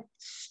good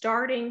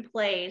starting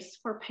place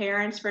for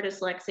parents for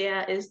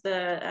dyslexia is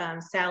the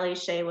Sally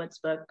Shaywood's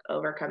book,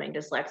 Overcoming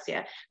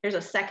Dyslexia. There's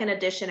a second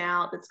edition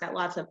out that's got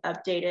lots of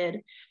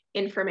updated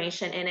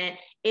information in it.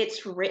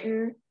 It's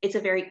a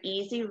very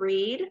easy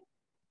read.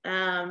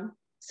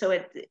 So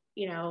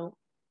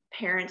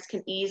parents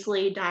can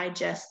easily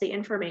digest the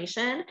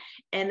information,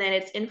 and then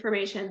it's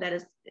information that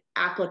is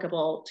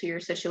applicable to your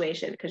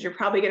situation, because you're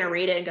probably going to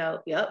read it and go,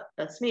 yep,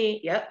 that's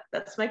me. Yep,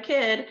 that's my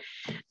kid.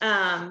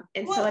 So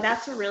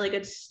that's a really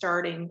good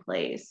starting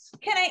place.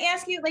 Can I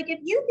ask you, like, if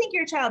you think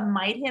your child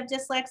might have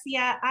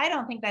dyslexia, I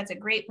don't think that's a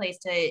great place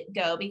to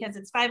go because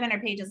it's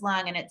 500 pages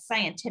long and it's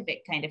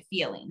scientific kind of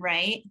feeling,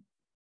 right?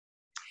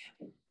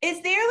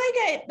 Is there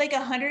like a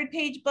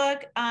 100-page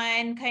book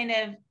on kind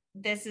of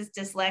this is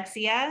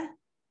dyslexia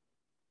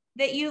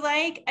that you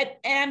like? And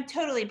I'm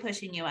totally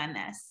pushing you on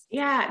this.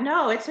 Yeah,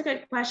 no, it's a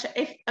good question.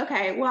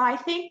 I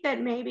think that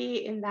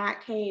maybe in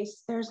that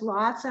case, there's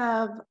lots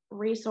of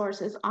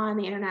resources on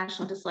the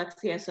International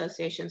Dyslexia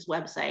Association's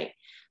website.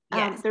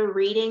 Yes. The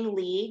Reading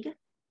League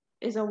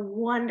is a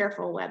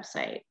wonderful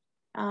website.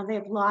 They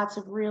have lots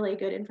of really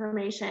good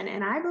information,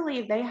 and I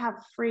believe they have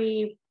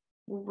free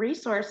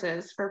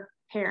resources for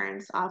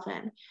parents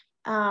often.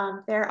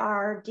 There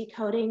are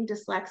decoding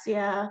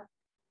dyslexia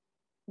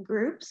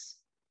groups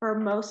for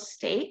most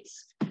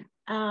states.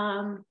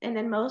 And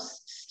then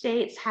most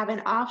states have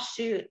an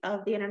offshoot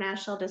of the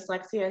International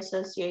Dyslexia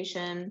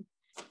Association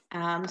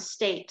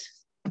state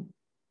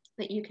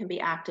that you can be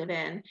active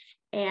in.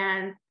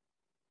 And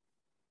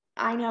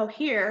I know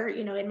here,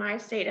 in my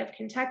state of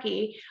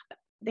Kentucky,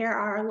 there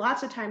are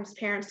lots of times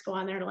parents go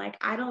on there like,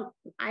 I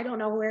don't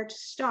know where to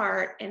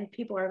start. And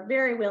people are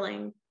very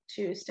willing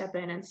to step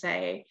in and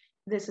say,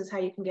 this is how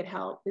you can get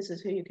help. This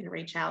is who you can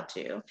reach out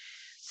to.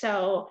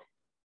 So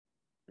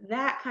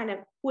that kind of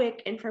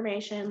quick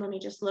information, let me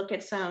just look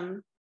at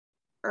some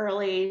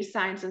early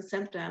signs and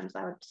symptoms.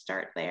 I would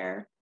start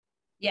there.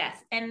 Yes.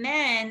 And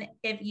then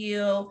if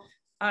you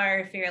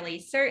are fairly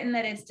certain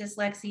that it's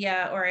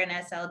dyslexia or an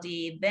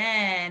SLD,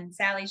 then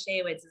Sally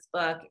Shaywood's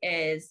book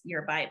is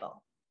your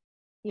Bible.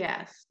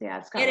 Yes. Yeah.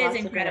 It's got lots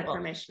of incredible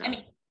information. I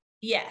mean,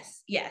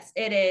 yes,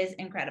 it is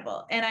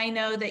incredible. And I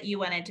know that you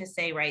wanted to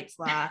say Wright's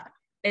Law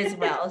as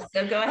well.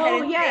 So go ahead.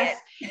 Oh, yes.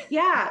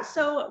 Yeah.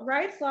 So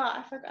Wright's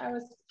Law,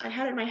 I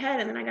had it in my head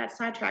and then I got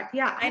sidetracked.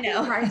 Yeah. I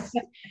know.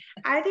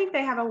 I think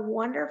they have a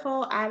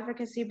wonderful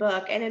advocacy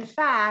book. And in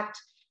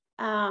fact,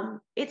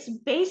 it's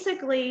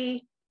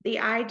basically the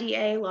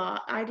IDEA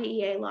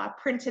law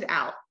printed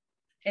out.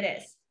 It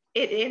is.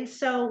 And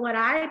so what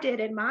I did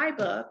in my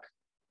book,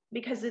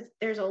 because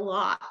there's a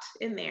lot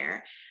in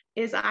there,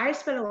 is I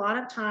spent a lot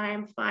of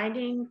time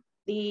finding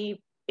the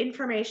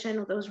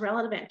information that was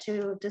relevant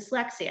to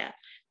dyslexia.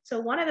 So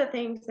one of the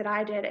things that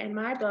I did in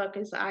my book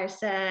is I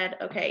said,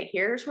 okay,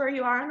 here's where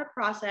you are in the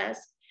process.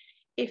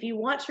 If you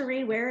want to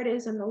read where it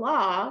is in the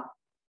law,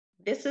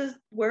 this is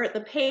where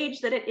the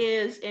page that it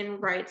is in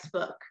Wright's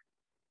book.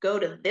 go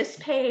to this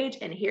page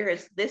and here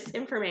is this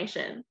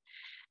information.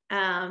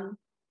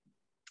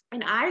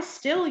 And I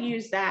still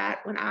use that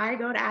when I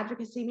go to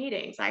advocacy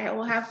meetings. I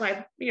will have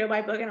my,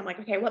 my book and I'm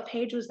like, okay, what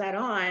page was that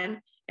on?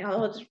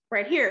 And it's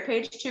right here,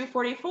 page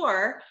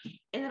 244.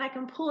 And then I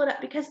can pull it up,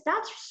 because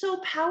that's so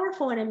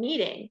powerful in a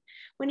meeting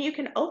when you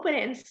can open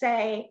it and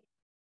say,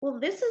 well,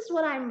 this is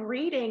what I'm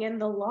reading in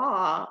the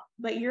law,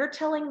 but you're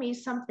telling me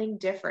something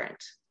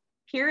different.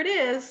 Here it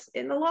is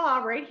in the law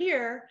right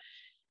here.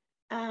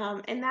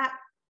 And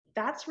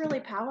that's really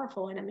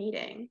powerful in a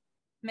meeting.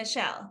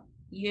 Michelle,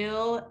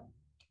 you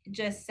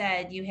just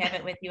said you have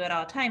it with you at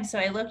all times. So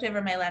I looked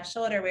over my left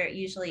shoulder where it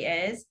usually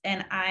is,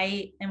 and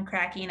I am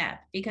cracking up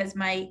because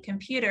my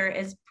computer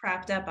is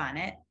propped up on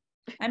it.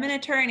 I'm an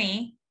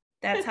attorney.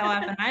 That's how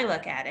often I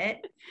look at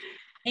it.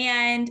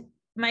 And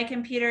my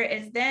computer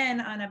is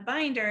then on a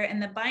binder, and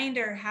the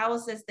binder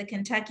houses the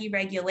Kentucky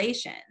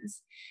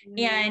regulations.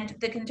 And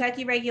the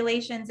Kentucky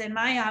regulations in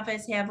my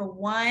office have a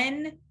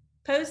one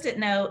Post-it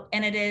note,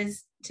 and it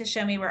is to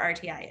show me where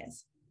RTI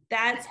is.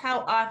 That's how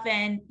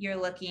often you're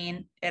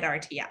looking at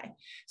RTI.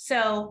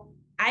 So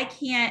I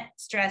can't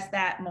stress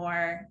that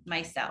more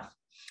myself.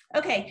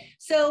 Okay,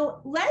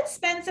 so let's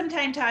spend some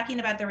time talking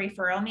about the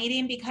referral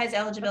meeting, because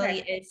eligibility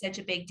is such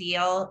a big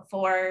deal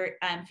for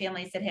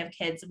families that have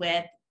kids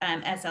with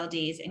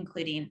SLDs,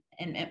 including,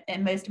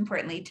 and most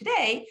importantly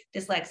today,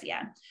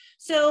 dyslexia.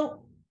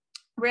 So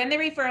we're in the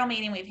referral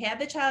meeting, we've had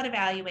the child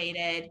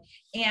evaluated,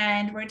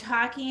 and we're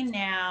talking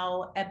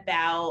now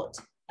about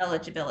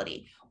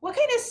eligibility. What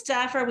kind of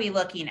stuff are we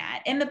looking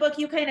at? In the book,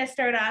 you kind of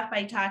start off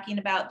by talking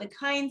about the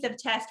kinds of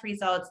test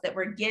results that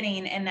we're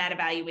getting in that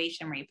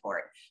evaluation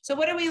report. So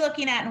what are we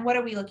looking at, and what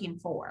are we looking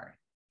for?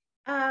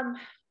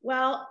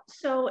 Well,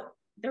 so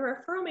the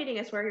referral meeting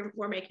is where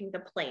we're making the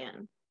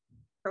plan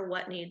for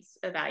what needs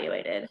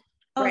evaluated.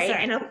 Oh, right?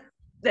 sorry. And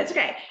that's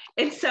okay.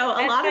 And so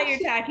that's lot of you're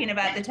talking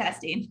about the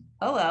testing.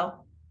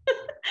 Hello.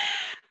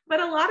 But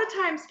a lot of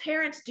times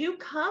parents do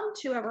come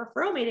to a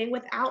referral meeting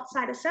with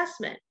outside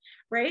assessment,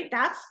 right?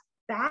 That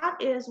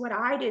is what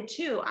I did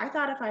too. I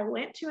thought if I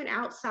went to an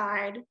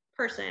outside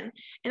person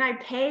and I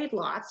paid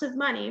lots of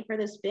money for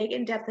this big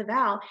in-depth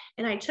eval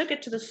and I took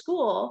it to the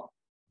school,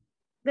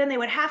 then they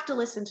would have to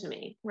listen to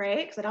me, right?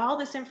 Because I had all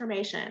this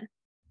information,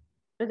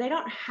 but they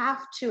don't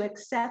have to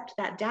accept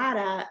that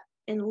data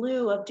in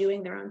lieu of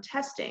doing their own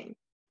testing.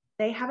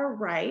 They have a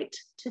right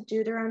to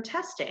do their own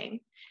testing.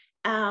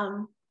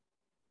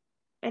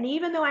 And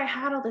even though I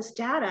had all this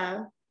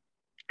data,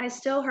 I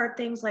still heard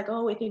things like,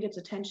 oh, we think it's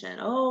attention.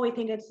 Oh, we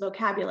think it's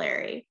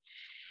vocabulary.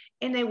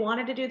 And they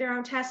wanted to do their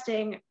own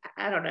testing.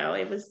 I don't know.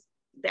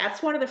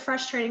 That's one of the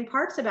frustrating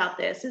parts about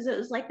this, is it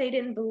was like they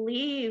didn't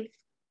believe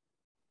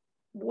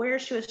where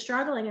she was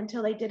struggling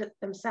until they did it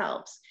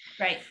themselves.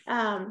 Right.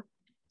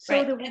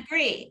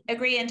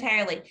 Agree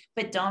entirely.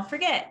 But don't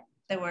forget,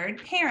 the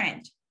word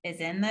parent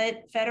is in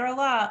the federal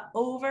law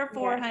over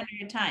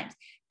 400 times.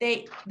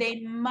 They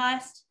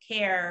must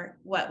care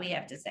what we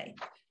have to say.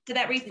 So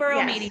that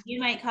referral meeting, you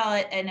might call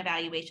it an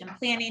evaluation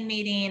planning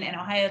meeting. In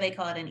Ohio, they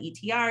call it an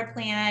ETR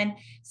plan.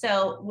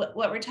 So what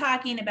we're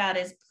talking about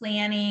is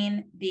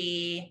planning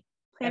the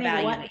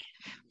evaluation.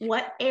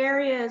 What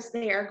areas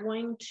they are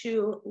going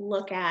to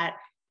look at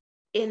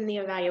in the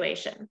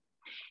evaluation.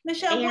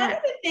 Michelle, one of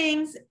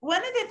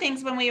the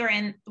things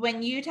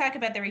when you talk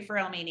about the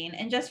referral meeting,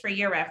 and just for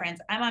your reference,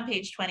 I'm on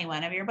page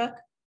 21 of your book.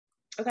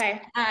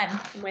 Okay. I'm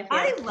with you.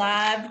 I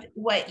loved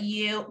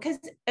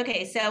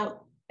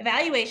so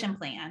evaluation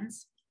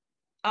plans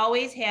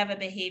always have a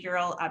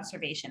behavioral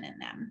observation in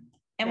them.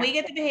 And we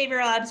get the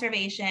behavioral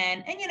observation,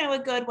 and a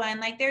good one,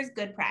 like there's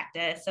good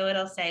practice. So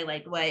it'll say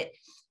like what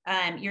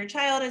your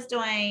child is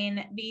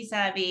doing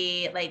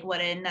vis-a-vis like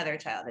what another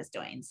child is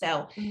doing.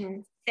 So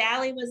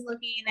Sally was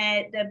looking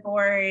at the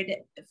board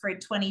for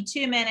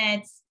 22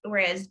 minutes,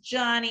 whereas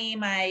Johnny,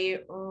 my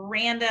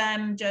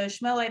random Joe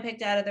Schmo I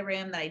picked out of the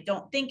room that I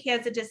don't think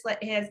has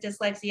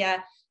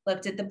dyslexia,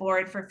 looked at the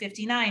board for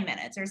 59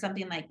 minutes or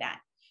something like that.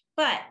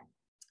 But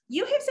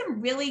you have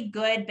some really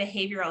good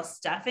behavioral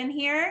stuff in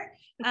here.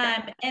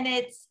 And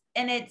it's,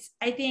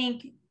 I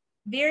think,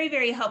 very,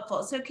 very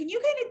helpful. So can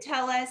you kind of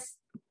tell us,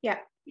 can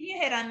you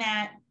hit on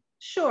that?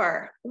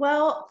 Sure.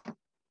 Well,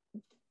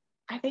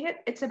 I think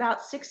it's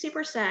about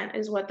 60%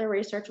 is what the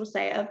research will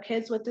say of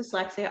kids with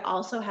dyslexia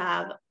also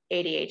have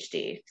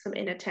ADHD, some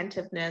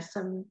inattentiveness,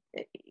 some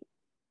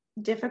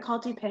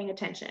difficulty paying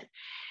attention.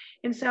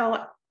 And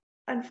so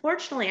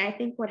unfortunately, I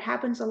think what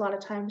happens a lot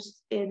of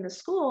times in the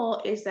school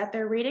is that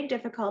their reading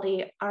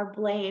difficulty are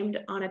blamed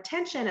on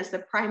attention as the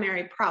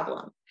primary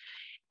problem.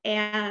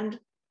 And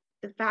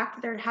the fact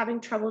that they're having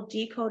trouble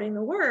decoding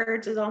the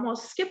words is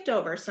almost skipped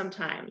over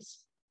sometimes.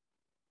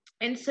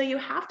 And so you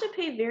have to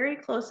pay very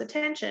close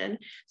attention.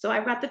 So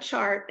I've got the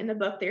chart in the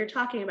book that you're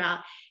talking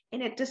about,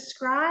 and it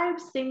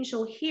describes things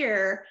you'll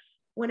hear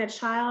when a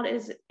child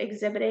is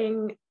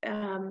exhibiting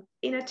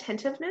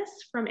inattentiveness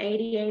from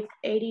ADD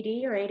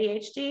or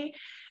ADHD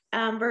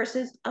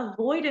versus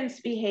avoidance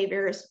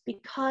behaviors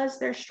because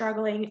they're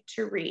struggling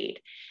to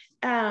read.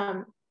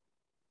 So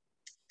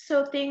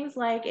So things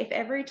like if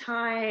every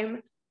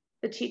time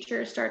the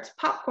teacher starts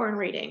popcorn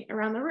reading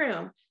around the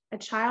room, a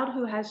child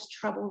who has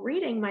trouble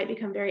reading might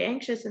become very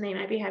anxious and they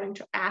might be having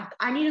to ask,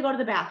 I need to go to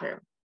the bathroom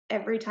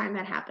every time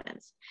that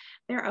happens.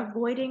 They're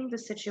avoiding the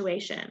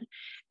situation.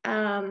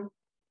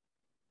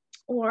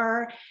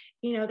 Or,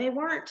 they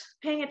weren't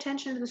paying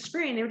attention to the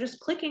screen. They were just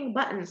clicking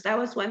buttons. That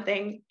was one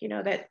thing,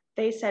 that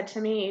they said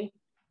to me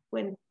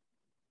when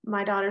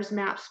my daughter's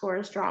MAP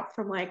scores dropped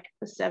from like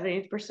the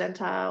 70th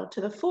percentile to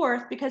the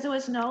 4th, because it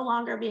was no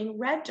longer being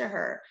read to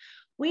her.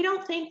 We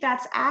don't think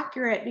that's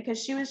accurate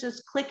because she was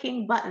just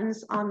clicking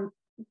buttons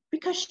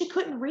because she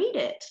couldn't read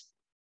it.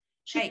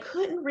 She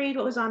couldn't read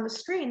what was on the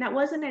screen. That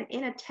wasn't an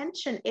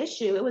inattention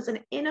issue. It was an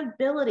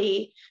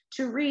inability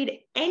to read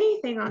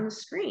anything on the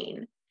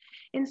screen.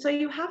 And so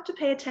you have to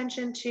pay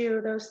attention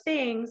to those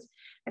things.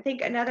 I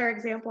think another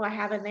example I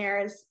have in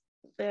there is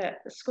the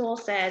school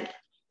said,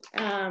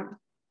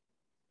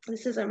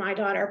 this isn't my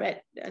daughter,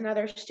 but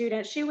another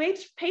student, she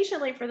waits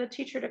patiently for the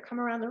teacher to come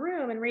around the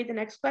room and read the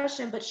next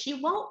question, but she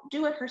won't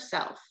do it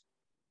herself.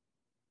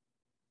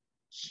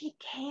 She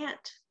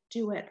can't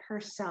do it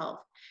herself.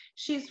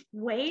 She's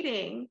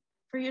waiting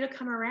for you to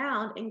come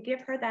around and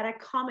give her that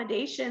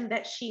accommodation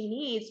that she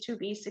needs to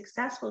be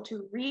successful,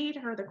 to read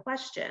her the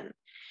question.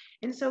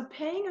 And so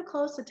paying a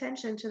close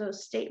attention to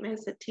those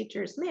statements that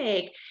teachers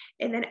make,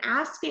 and then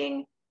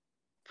asking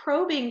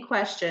probing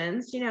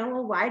questions,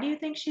 well, why do you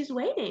think she's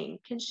waiting?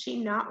 Can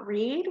she not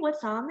read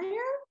what's on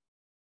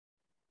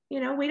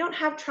there? We don't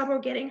have trouble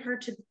getting her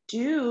to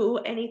do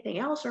anything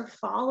else or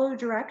follow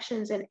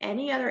directions in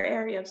any other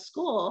area of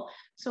school.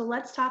 So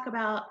let's talk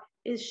about,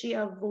 is she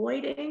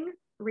avoiding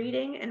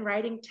reading and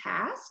writing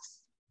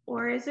tasks,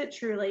 or is it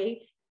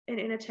truly an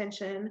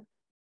inattention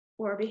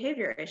or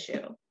behavior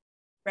issue?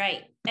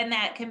 Right. And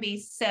that can be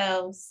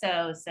so,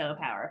 so, so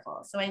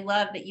powerful. So I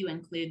love that you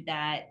include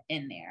that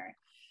in there.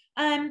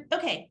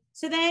 Okay.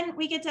 So then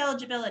we get to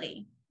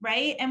eligibility,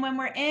 right? And when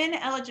we're in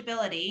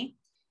eligibility,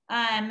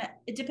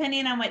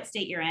 depending on what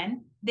state you're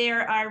in,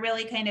 there are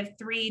really kind of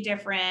 3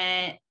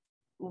 different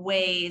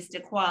ways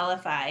to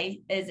qualify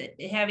as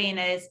having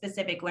a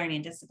specific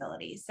learning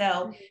disability.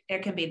 So there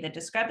can be the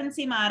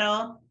discrepancy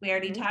model. We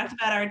already talked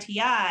about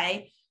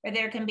RTI, or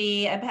there can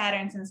be a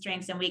patterns and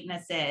strengths and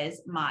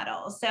weaknesses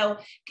model. So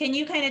can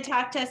you kind of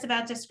talk to us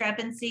about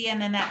discrepancy and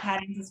then that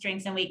patterns and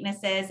strengths and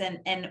weaknesses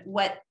and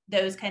what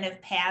those kind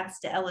of paths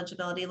to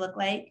eligibility look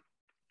like?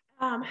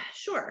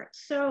 Sure.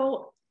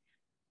 So,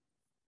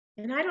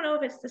 and I don't know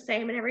if it's the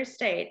same in every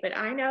state, but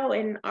I know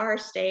in our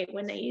state,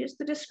 when they use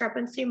the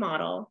discrepancy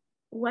model,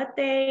 what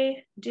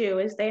they do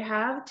is they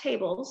have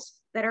tables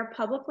that are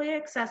publicly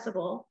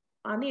accessible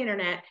on the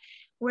internet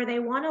where they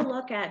want to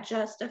look at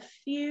just a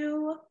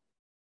few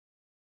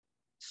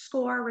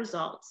score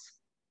results.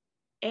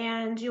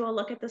 And you will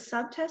look at the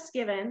subtest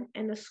given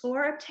and the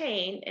score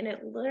obtained, and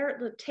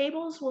the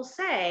tables will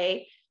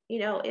say,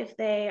 if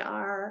they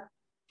are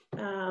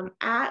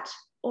at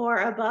or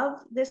above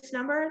this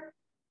number,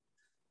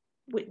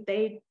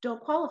 they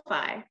don't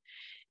qualify.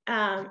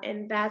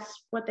 And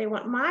that's what they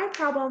want. My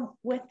problem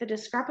with the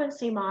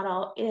discrepancy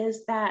model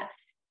is that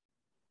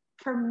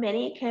for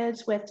many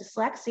kids with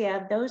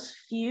dyslexia, those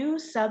few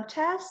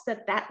subtests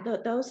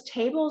those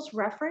tables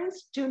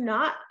reference do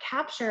not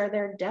capture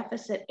their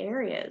deficit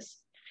areas.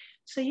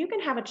 So you can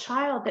have a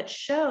child that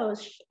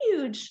shows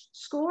huge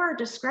score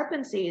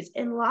discrepancies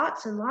in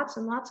lots and lots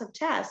and lots of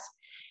tests,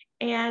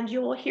 and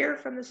you will hear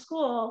from the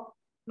school,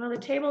 well, the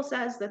table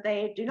says that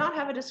they do not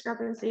have a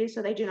discrepancy,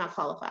 so they do not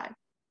qualify.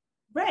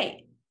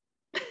 Right.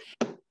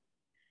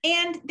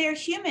 And they're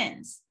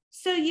humans.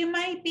 So you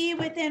might be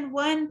within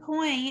 1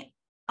 point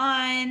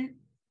on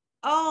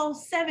all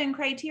 7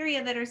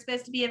 criteria that are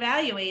supposed to be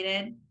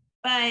evaluated,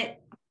 but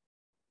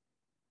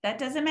that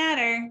doesn't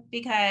matter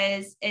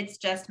because it's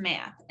just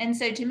math. And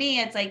so to me,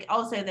 it's like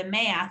also the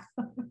math,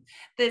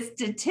 the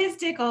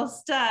statistical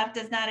stuff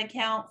does not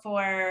account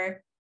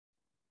for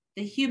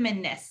the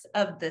humanness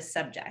of the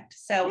subject.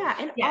 So yeah,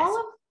 and yes.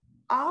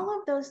 all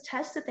of those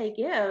tests that they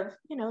give,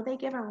 they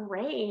give a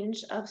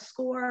range of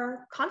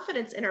score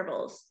confidence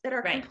intervals that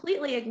are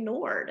completely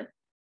ignored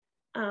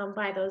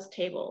by those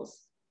tables.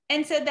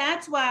 And so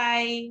that's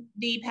why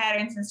the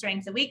patterns and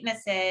strengths and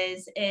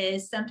weaknesses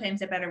is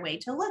sometimes a better way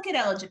to look at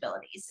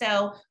eligibility.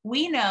 So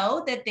we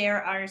know that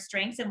there are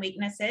strengths and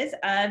weaknesses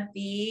of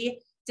the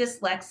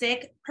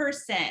dyslexic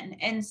person.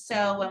 And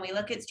so when we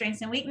look at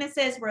strengths and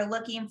weaknesses, we're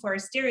looking for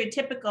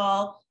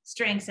stereotypical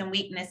strengths and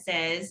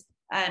weaknesses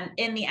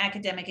in the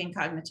academic and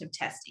cognitive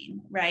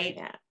testing, right?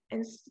 Yeah.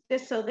 And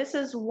this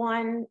is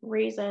one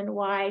reason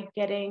why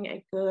getting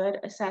a good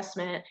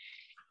assessment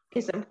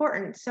is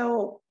important.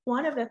 So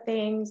one of the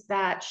things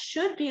that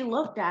should be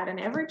looked at in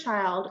every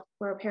child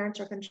where parents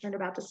are concerned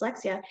about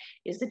dyslexia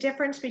is the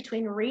difference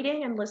between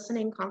reading and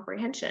listening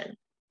comprehension,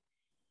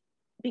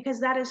 because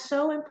that is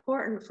so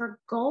important for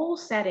goal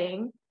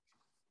setting,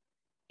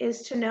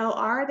 is to know,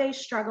 are they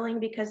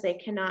struggling because they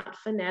cannot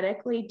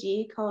phonetically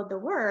decode the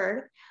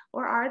word,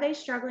 or are they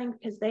struggling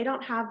because they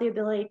don't have the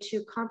ability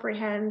to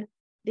comprehend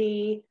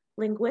the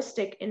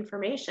linguistic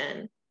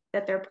information?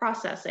 that they're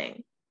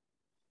processing.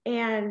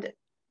 And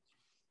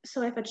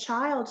so if a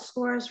child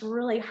scores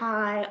really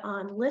high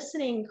on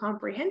listening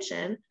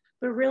comprehension,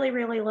 but really,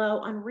 really low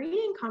on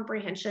reading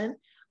comprehension,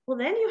 well,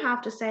 then you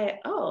have to say,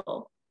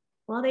 oh,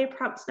 well,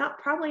 it's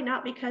probably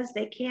not because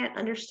they can't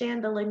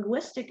understand the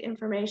linguistic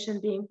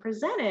information being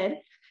presented.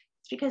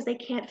 It's because they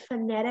can't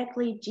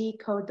phonetically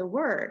decode the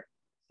word.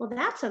 Well,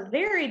 that's a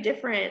very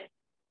different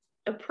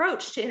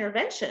approach to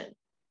intervention.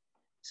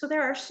 So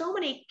there are so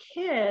many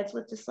kids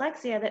with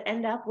dyslexia that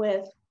end up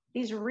with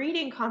these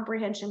reading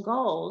comprehension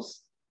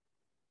goals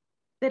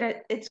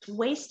that it's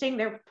wasting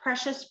their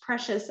precious,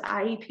 precious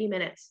IEP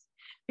minutes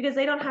because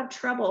they don't have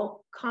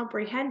trouble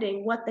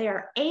comprehending what they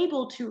are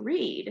able to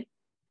read.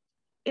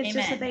 It's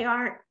Amen. just that they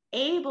aren't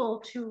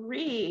able to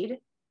read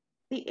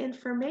the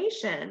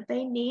information.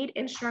 They need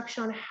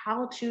instruction on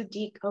how to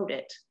decode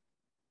it.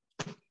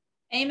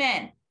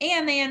 Amen.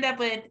 And they end up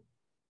with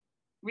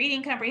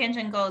reading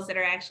comprehension goals that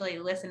are actually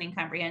listening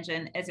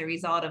comprehension as a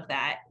result of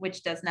that,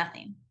 which does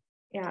nothing.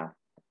 Yeah.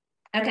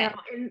 Okay.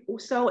 And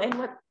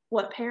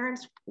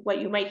what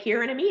you might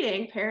hear in a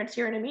meeting, parents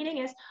hear in a meeting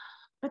is,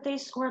 but they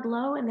scored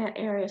low in that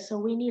area, so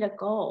we need a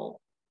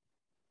goal.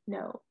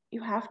 No,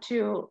 you have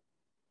to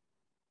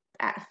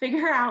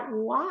figure out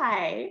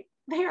why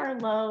they are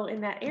low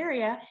in that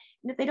area.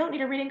 And if they don't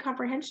need a reading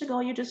comprehension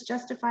goal, you just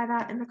justify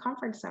that in the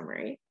conference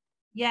summary.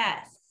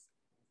 Yes.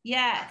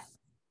 Yes.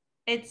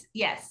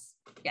 Yes.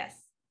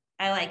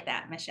 I like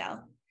that,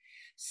 Michelle.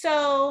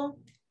 So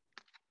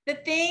the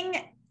thing,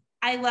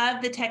 I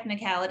love the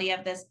technicality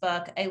of this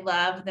book. I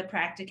love the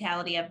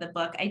practicality of the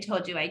book. I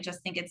told you, I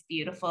just think it's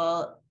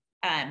beautiful.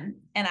 And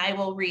I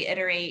will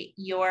reiterate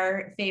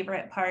your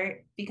favorite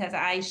part because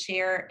I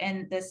share,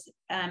 and this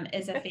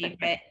is a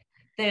favorite,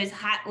 those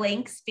hot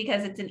links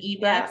because it's an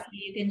ebook. Yeah. So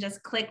you can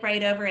just click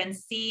right over and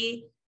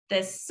see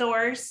the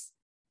source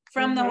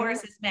from the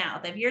horse's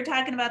mouth. If you're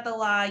talking about the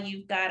law,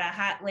 you've got a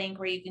hot link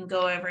where you can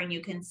go over and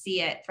you can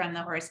see it from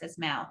the horse's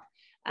mouth.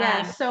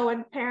 Yeah, so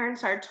when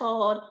parents are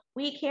told,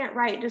 we can't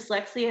write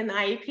dyslexia in the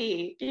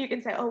IEP, you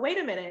can say, oh, wait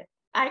a minute,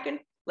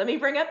 let me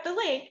bring up the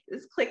link,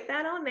 just click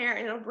that on there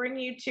and it'll bring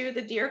you to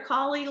the Dear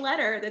Colleague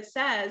letter that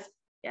says,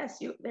 yes,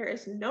 there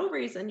is no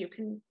reason you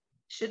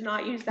should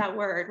not use that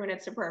word when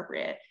it's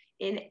appropriate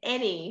in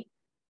any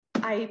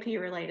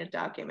IEP related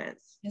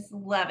documents. Just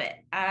love it.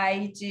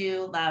 I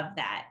do love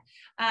that.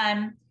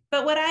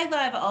 But what I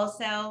love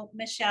also,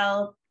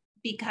 Michelle,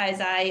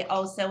 because I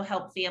also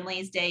help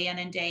families day in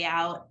and day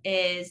out,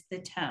 is the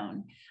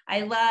tone.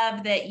 I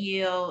love that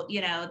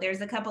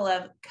there's a couple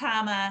of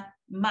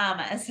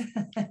mamas,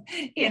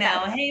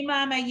 hey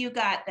mama, you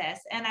got this.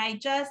 And I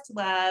just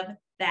love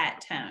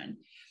that tone.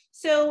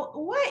 So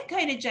what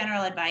kind of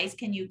general advice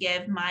can you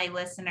give my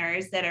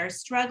listeners that are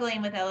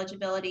struggling with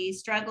eligibility,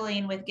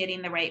 struggling with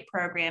getting the right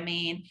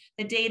programming?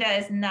 The data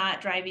is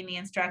not driving the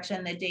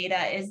instruction. The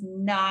data is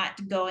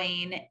not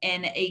going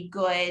in a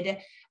good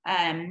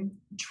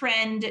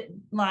trend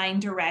line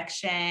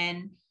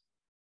direction.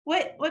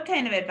 What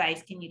kind of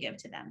advice can you give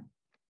to them?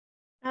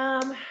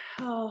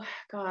 Oh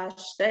gosh,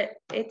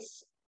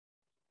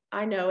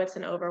 I know it's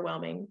an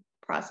overwhelming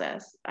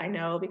process. I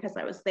know because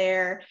I was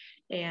there,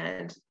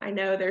 and I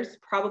know there's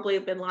probably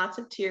been lots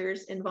of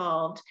tears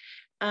involved.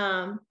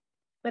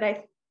 But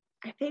I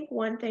think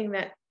one thing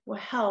that will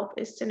help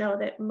is to know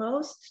that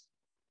most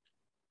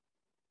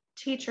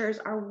teachers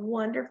are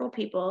wonderful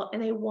people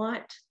and they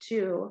want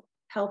to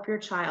help your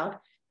child.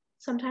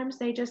 Sometimes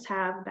they just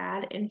have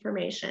bad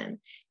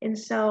information. And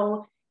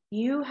so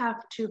you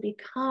have to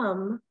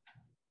become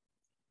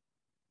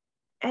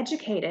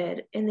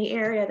educated in the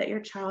area that your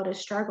child is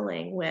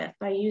struggling with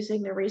by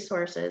using the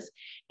resources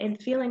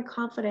and feeling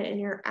confident in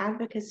your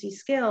advocacy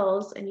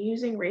skills, and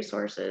using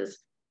resources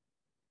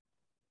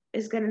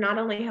is going to not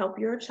only help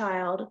your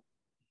child,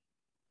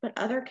 but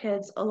other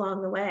kids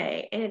along the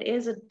way. And it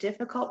is a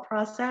difficult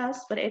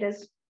process, but it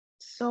is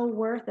so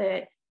worth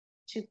it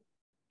to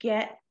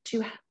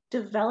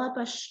develop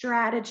a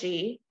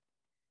strategy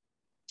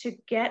to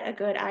get a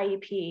good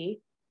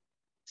IEP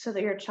so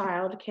that your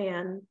child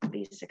can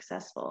be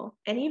successful.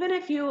 And even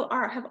if you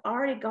have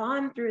already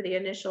gone through the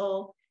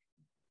initial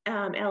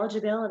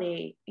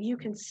eligibility, you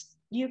can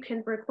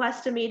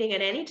request a meeting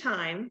at any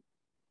time,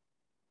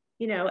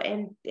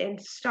 and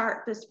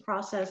start this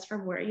process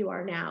from where you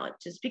are now.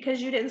 Just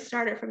because you didn't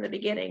start it from the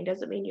beginning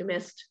doesn't mean you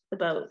missed the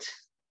boat.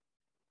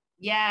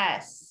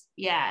 Yes.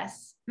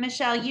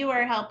 Michelle, you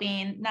are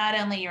helping not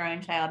only your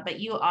own child, but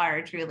you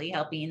are truly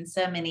helping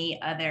so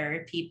many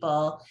other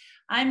people.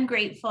 I'm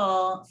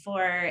grateful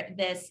for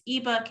this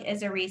ebook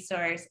as a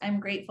resource.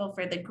 I'm grateful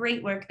for the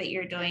great work that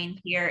you're doing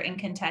here in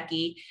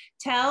Kentucky.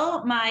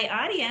 Tell my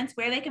audience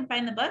where they can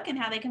find the book and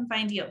how they can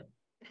find you.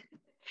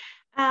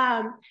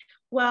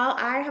 Well,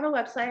 I have a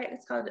website.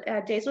 It's called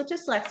Days with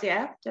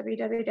Dyslexia,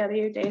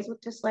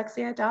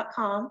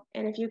 www.dayswithdyslexia.com.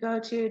 And if you go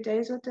to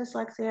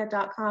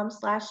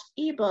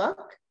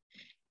dayswithdyslexia.com/ebook,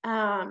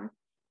 and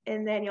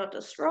then you'll have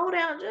to scroll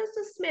down just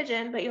a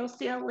smidgen, but you'll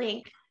see a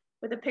link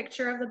with a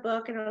picture of the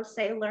book, and it'll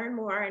say learn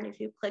more. And if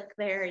you click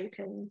there, you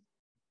can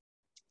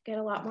get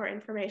a lot more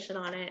information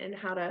on it and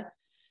how to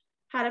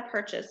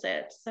purchase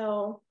it.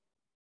 So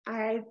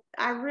I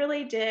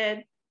really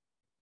did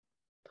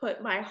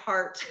put my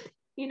heart,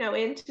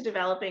 into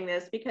developing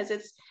this, because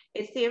it's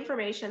the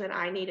information that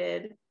I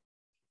needed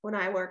when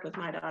I worked with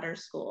my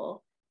daughter's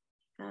school.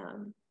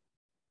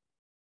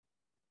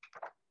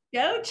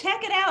 Go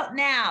check it out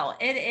now.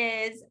 It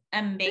is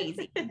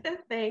amazing.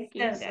 Thank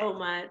you so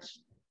much.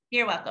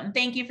 You're welcome.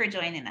 Thank you for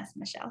joining us,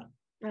 Michelle.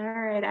 All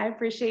right. I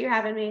appreciate you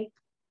having me.